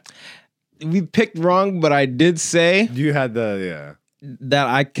that. We picked wrong, but I did say You had the, that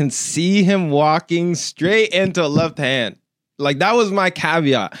I can see him walking straight into a left hand. Like, that was my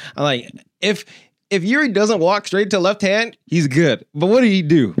caveat. I'm like, if Yuri doesn't walk straight to left hand, he's good. But what did he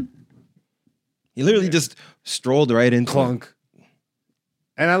do? He literally just strolled right into clunk.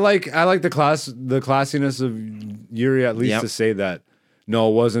 And I like the classiness of Yuri at least to say that. No,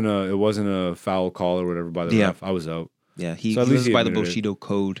 it wasn't a foul call or whatever by the ref. I was out. Yeah, he So at least lives he by the admitted it. Bushido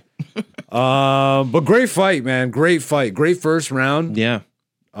code. But great fight, man. Great fight. Great first round. Yeah.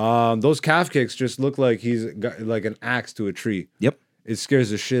 Those calf kicks just look like he's got like an axe to a tree. Yep. It scares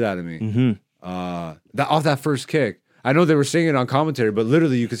the shit out of me. Mm-hmm. Off that first kick. I know they were saying it on commentary, but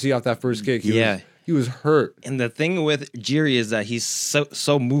literally you could see off that first kick. He was hurt. And the thing with Jiri is that he's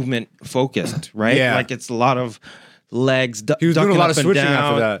so movement focused, right? Yeah. Like it's a lot of legs. He was doing a lot of up and switching down.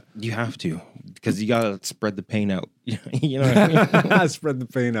 after that. You have to because you gotta spread the pain out. You know what I mean? Spread the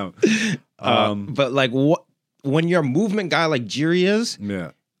pain out. But like when you're a movement guy like Jiri is,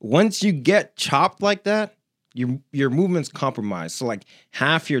 once you get chopped like that, your movement's compromised. So like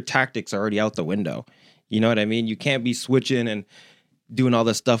half your tactics are already out the window. You know what I mean? You can't be switching and doing all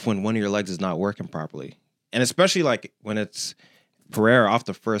this stuff when one of your legs is not working properly. And especially like when it's Pereira off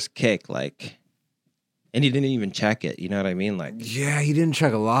the first kick, like, and he didn't even check it. You know what I mean? Like, yeah, he didn't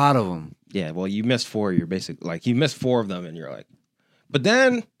check a lot of them. Yeah, well, you missed 4. You're basically like, you missed 4 of them, and you're like, but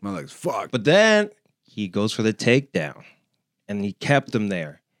then my leg's fucked. But then he goes for the takedown, and he kept him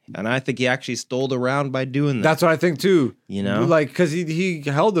there. And I think he actually stole the round by doing that. That's what I think too. You know, like because he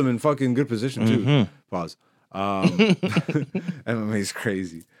held him in fucking good position too. Mm-hmm. Pause. MMA's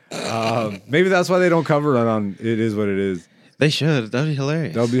crazy. Maybe that's why they don't cover it on It Is What It Is. They should. That'd be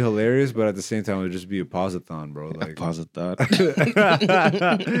hilarious. That would be hilarious, but at the same time, it would just be a pause-a-thon, bro. Like pause-a-thon.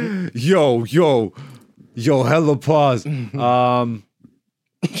 yo, hella pause.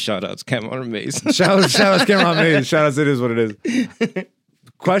 Shout outs Cameron Mays. Shout outs Cameron Mays. Shout outs It Is What It Is.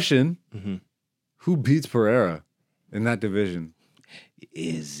 Question: Who beats Pereira in that division?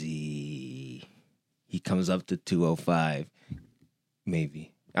 Izzy. He comes up to 205.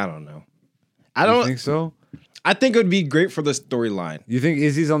 Maybe. I don't know. I don't think so. I think it would be great for the storyline. You think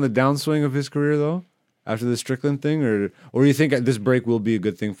Izzy's on the downswing of his career though, after the Strickland thing, or you think this break will be a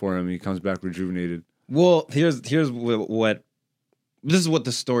good thing for him? He comes back rejuvenated. Well, here's what this is what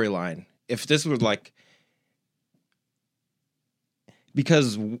the storyline. If this was like,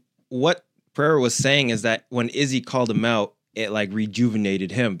 because what Pereira was saying is that when Izzy called him out, it like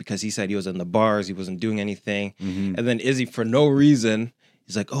rejuvenated him because he said he was in the bars, he wasn't doing anything, and then Izzy for no reason,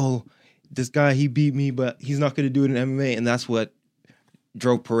 he's like, oh, this guy, he beat me, but he's not going to do it in MMA. And that's what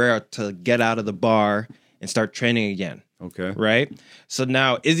drove Pereira to get out of the bar and start training again. Okay. Right? So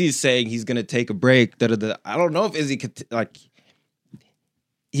now Izzy's saying he's going to take a break. I don't know if Izzy could,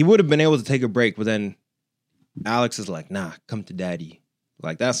 he would have been able to take a break, but then Alex is like, nah, come to daddy.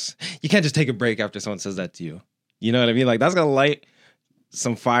 Like, you can't just take a break after someone says that to you. You know what I mean? Like, that's going to light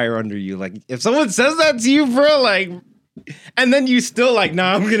some fire under you. Like, if someone says that to you, bro, like, and then you still like,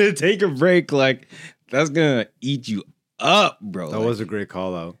 nah, I'm gonna take a break. Like, that's gonna eat you up, bro. That was a great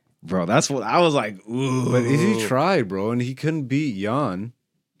call out, bro. That's what I was like. Ooh. But Izzy tried, bro, and he couldn't beat Jan.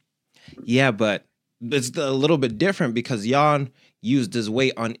 Yeah, but it's a little bit different because Jan used his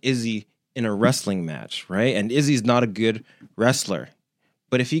weight on Izzy in a wrestling match, right? And Izzy's not a good wrestler.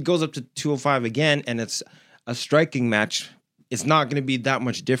 But if he goes up to 205 again and it's a striking match, it's not gonna be that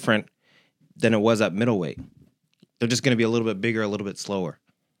much different than it was at middleweight. They're just going to be a little bit bigger, a little bit slower.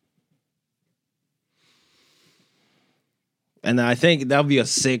 And I think that'll be a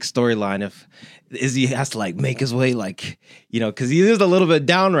sick storyline if Izzy has to like make his way, like, you know, because he is a little bit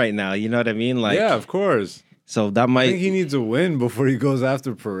down right now. You know what I mean? Like, yeah, of course. So that might. I think he needs a win before he goes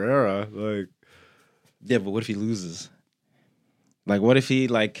after Pereira. Like, yeah, but what if he loses? Like, what if he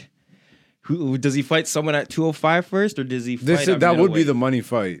like? Who does he fight? Someone at 205 first, or does he fight? That would be the money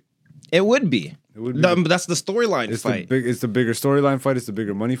fight. It would be. It would be. That's the storyline fight. It's the bigger storyline fight. It's the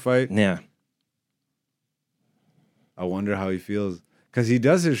bigger money fight. Yeah. I wonder how he feels because he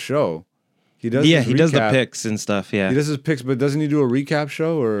does his show. He does the picks and stuff. Yeah, he does his picks, but doesn't he do a recap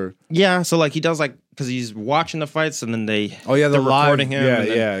show or? Yeah, so like he does like because he's watching the fights and then they're recording him.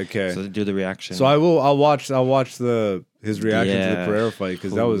 Okay. So they do the reaction. So I'll watch his reaction to the Pereira fight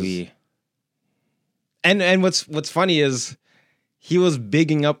because that was. And what's funny is he was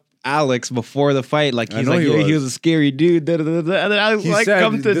bigging up Alex before the fight, like he's like he was a scary dude. And then Alex like,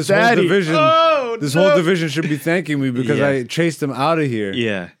 come to daddy. This whole division should be thanking me because I chased him out of here.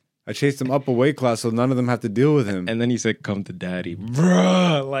 Yeah. I chased him up a weight class so none of them have to deal with him. And then he said, come to daddy.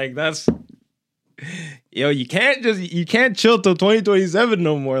 Bruh. Like that's you can't chill till 2027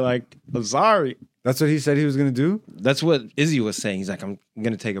 no more. Like, I'm sorry. That's what he said he was gonna do? That's what Izzy was saying. He's like, I'm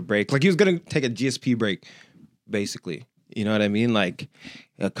gonna take a break. Like he was gonna take a GSP break, basically. You know what I mean? Like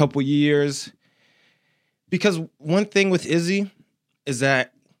a couple years. Because one thing with Izzy is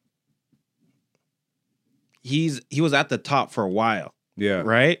that he was at the top for a while. Yeah.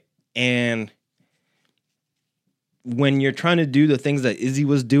 Right? And when you're trying to do the things that Izzy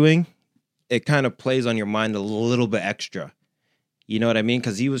was doing, it kind of plays on your mind a little bit extra. You know what I mean?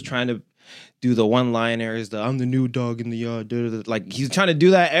 Because he was trying to do the one-liners, I'm the new dog in the yard. Like, he's trying to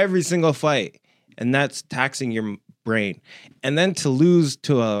do that every single fight. And that's taxing your brain. And then to lose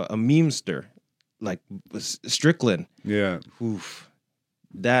to a memester, like Strickland. Yeah. Oof.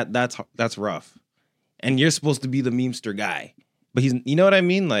 That's rough. And you're supposed to be the memester guy. But he's, you know what I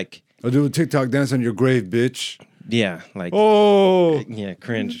mean? Like, I'll do a TikTok dance on your grave, bitch. Yeah, like, oh, yeah,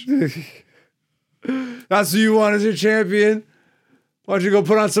 cringe. That's who you want as your champion? Why don't you go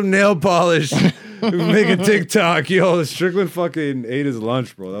put on some nail polish? Make a TikTok. Yo, Strickland fucking ate his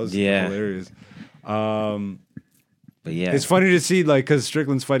lunch, bro. That was hilarious. But yeah, it's funny to see, like, because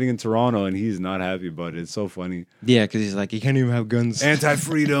Strickland's fighting in Toronto and he's not happy about it. It's so funny. Yeah, because he's like, you can't even have guns.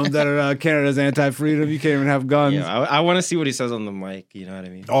 Anti-freedom. Canada's anti-freedom. You can't even have guns. Yeah, I want to see what he says on the mic. You know what I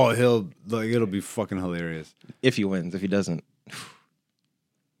mean? Oh, it'll be fucking hilarious. If he wins. If he doesn't.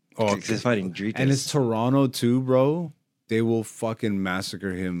 Oh, he's fighting Dricus. And it's Toronto too, bro. They will fucking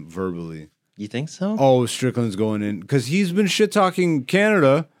massacre him verbally. You think so? Oh, Strickland's going in. Because he's been shit-talking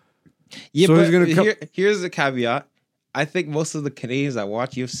Canada. Yeah, so but he's gonna here's the caveat. I think most of the Canadians that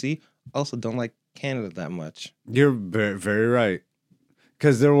watch UFC also don't like Canada that much. You're very, very right.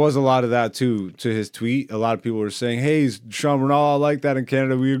 Because there was a lot of that, too, to his tweet. A lot of people were saying, hey, Sean, we're not all like that in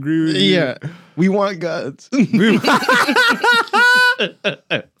Canada. We agree with you. Yeah. We want guns.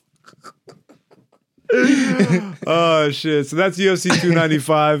 Oh, shit. So that's UFC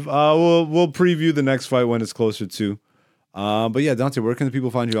 295. We'll preview the next fight when it's closer to. But yeah, Dante, where can the people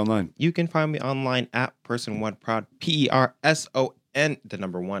find you online? You can find me online at Person1Prod, PERSON, the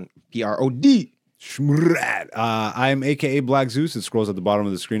number 1, PROD. Shmurad. I'm AKA Black Zeus. It scrolls at the bottom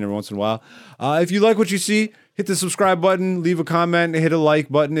of the screen every once in a while. If you like what you see, hit the subscribe button, leave a comment, hit a like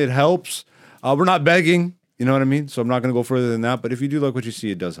button. It helps. We're not begging. You know what I mean? So I'm not going to go further than that. But if you do like what you see,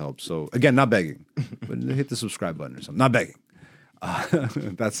 it does help. So again, not begging. But hit the subscribe button or something. Not begging.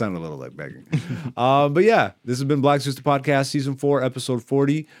 That sounded a little like begging. But yeah, this has been Black Zeus the Podcast, Season 4, Episode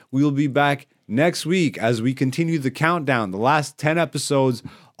 40. We will be back next week as we continue the countdown, the last 10 episodes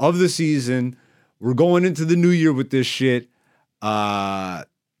of the season. We're going into the new year with this shit. That's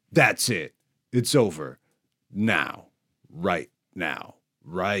it. It's over. Now. Right now.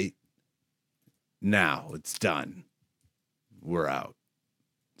 Right now. It's done. We're out.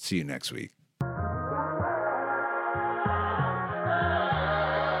 See you next week.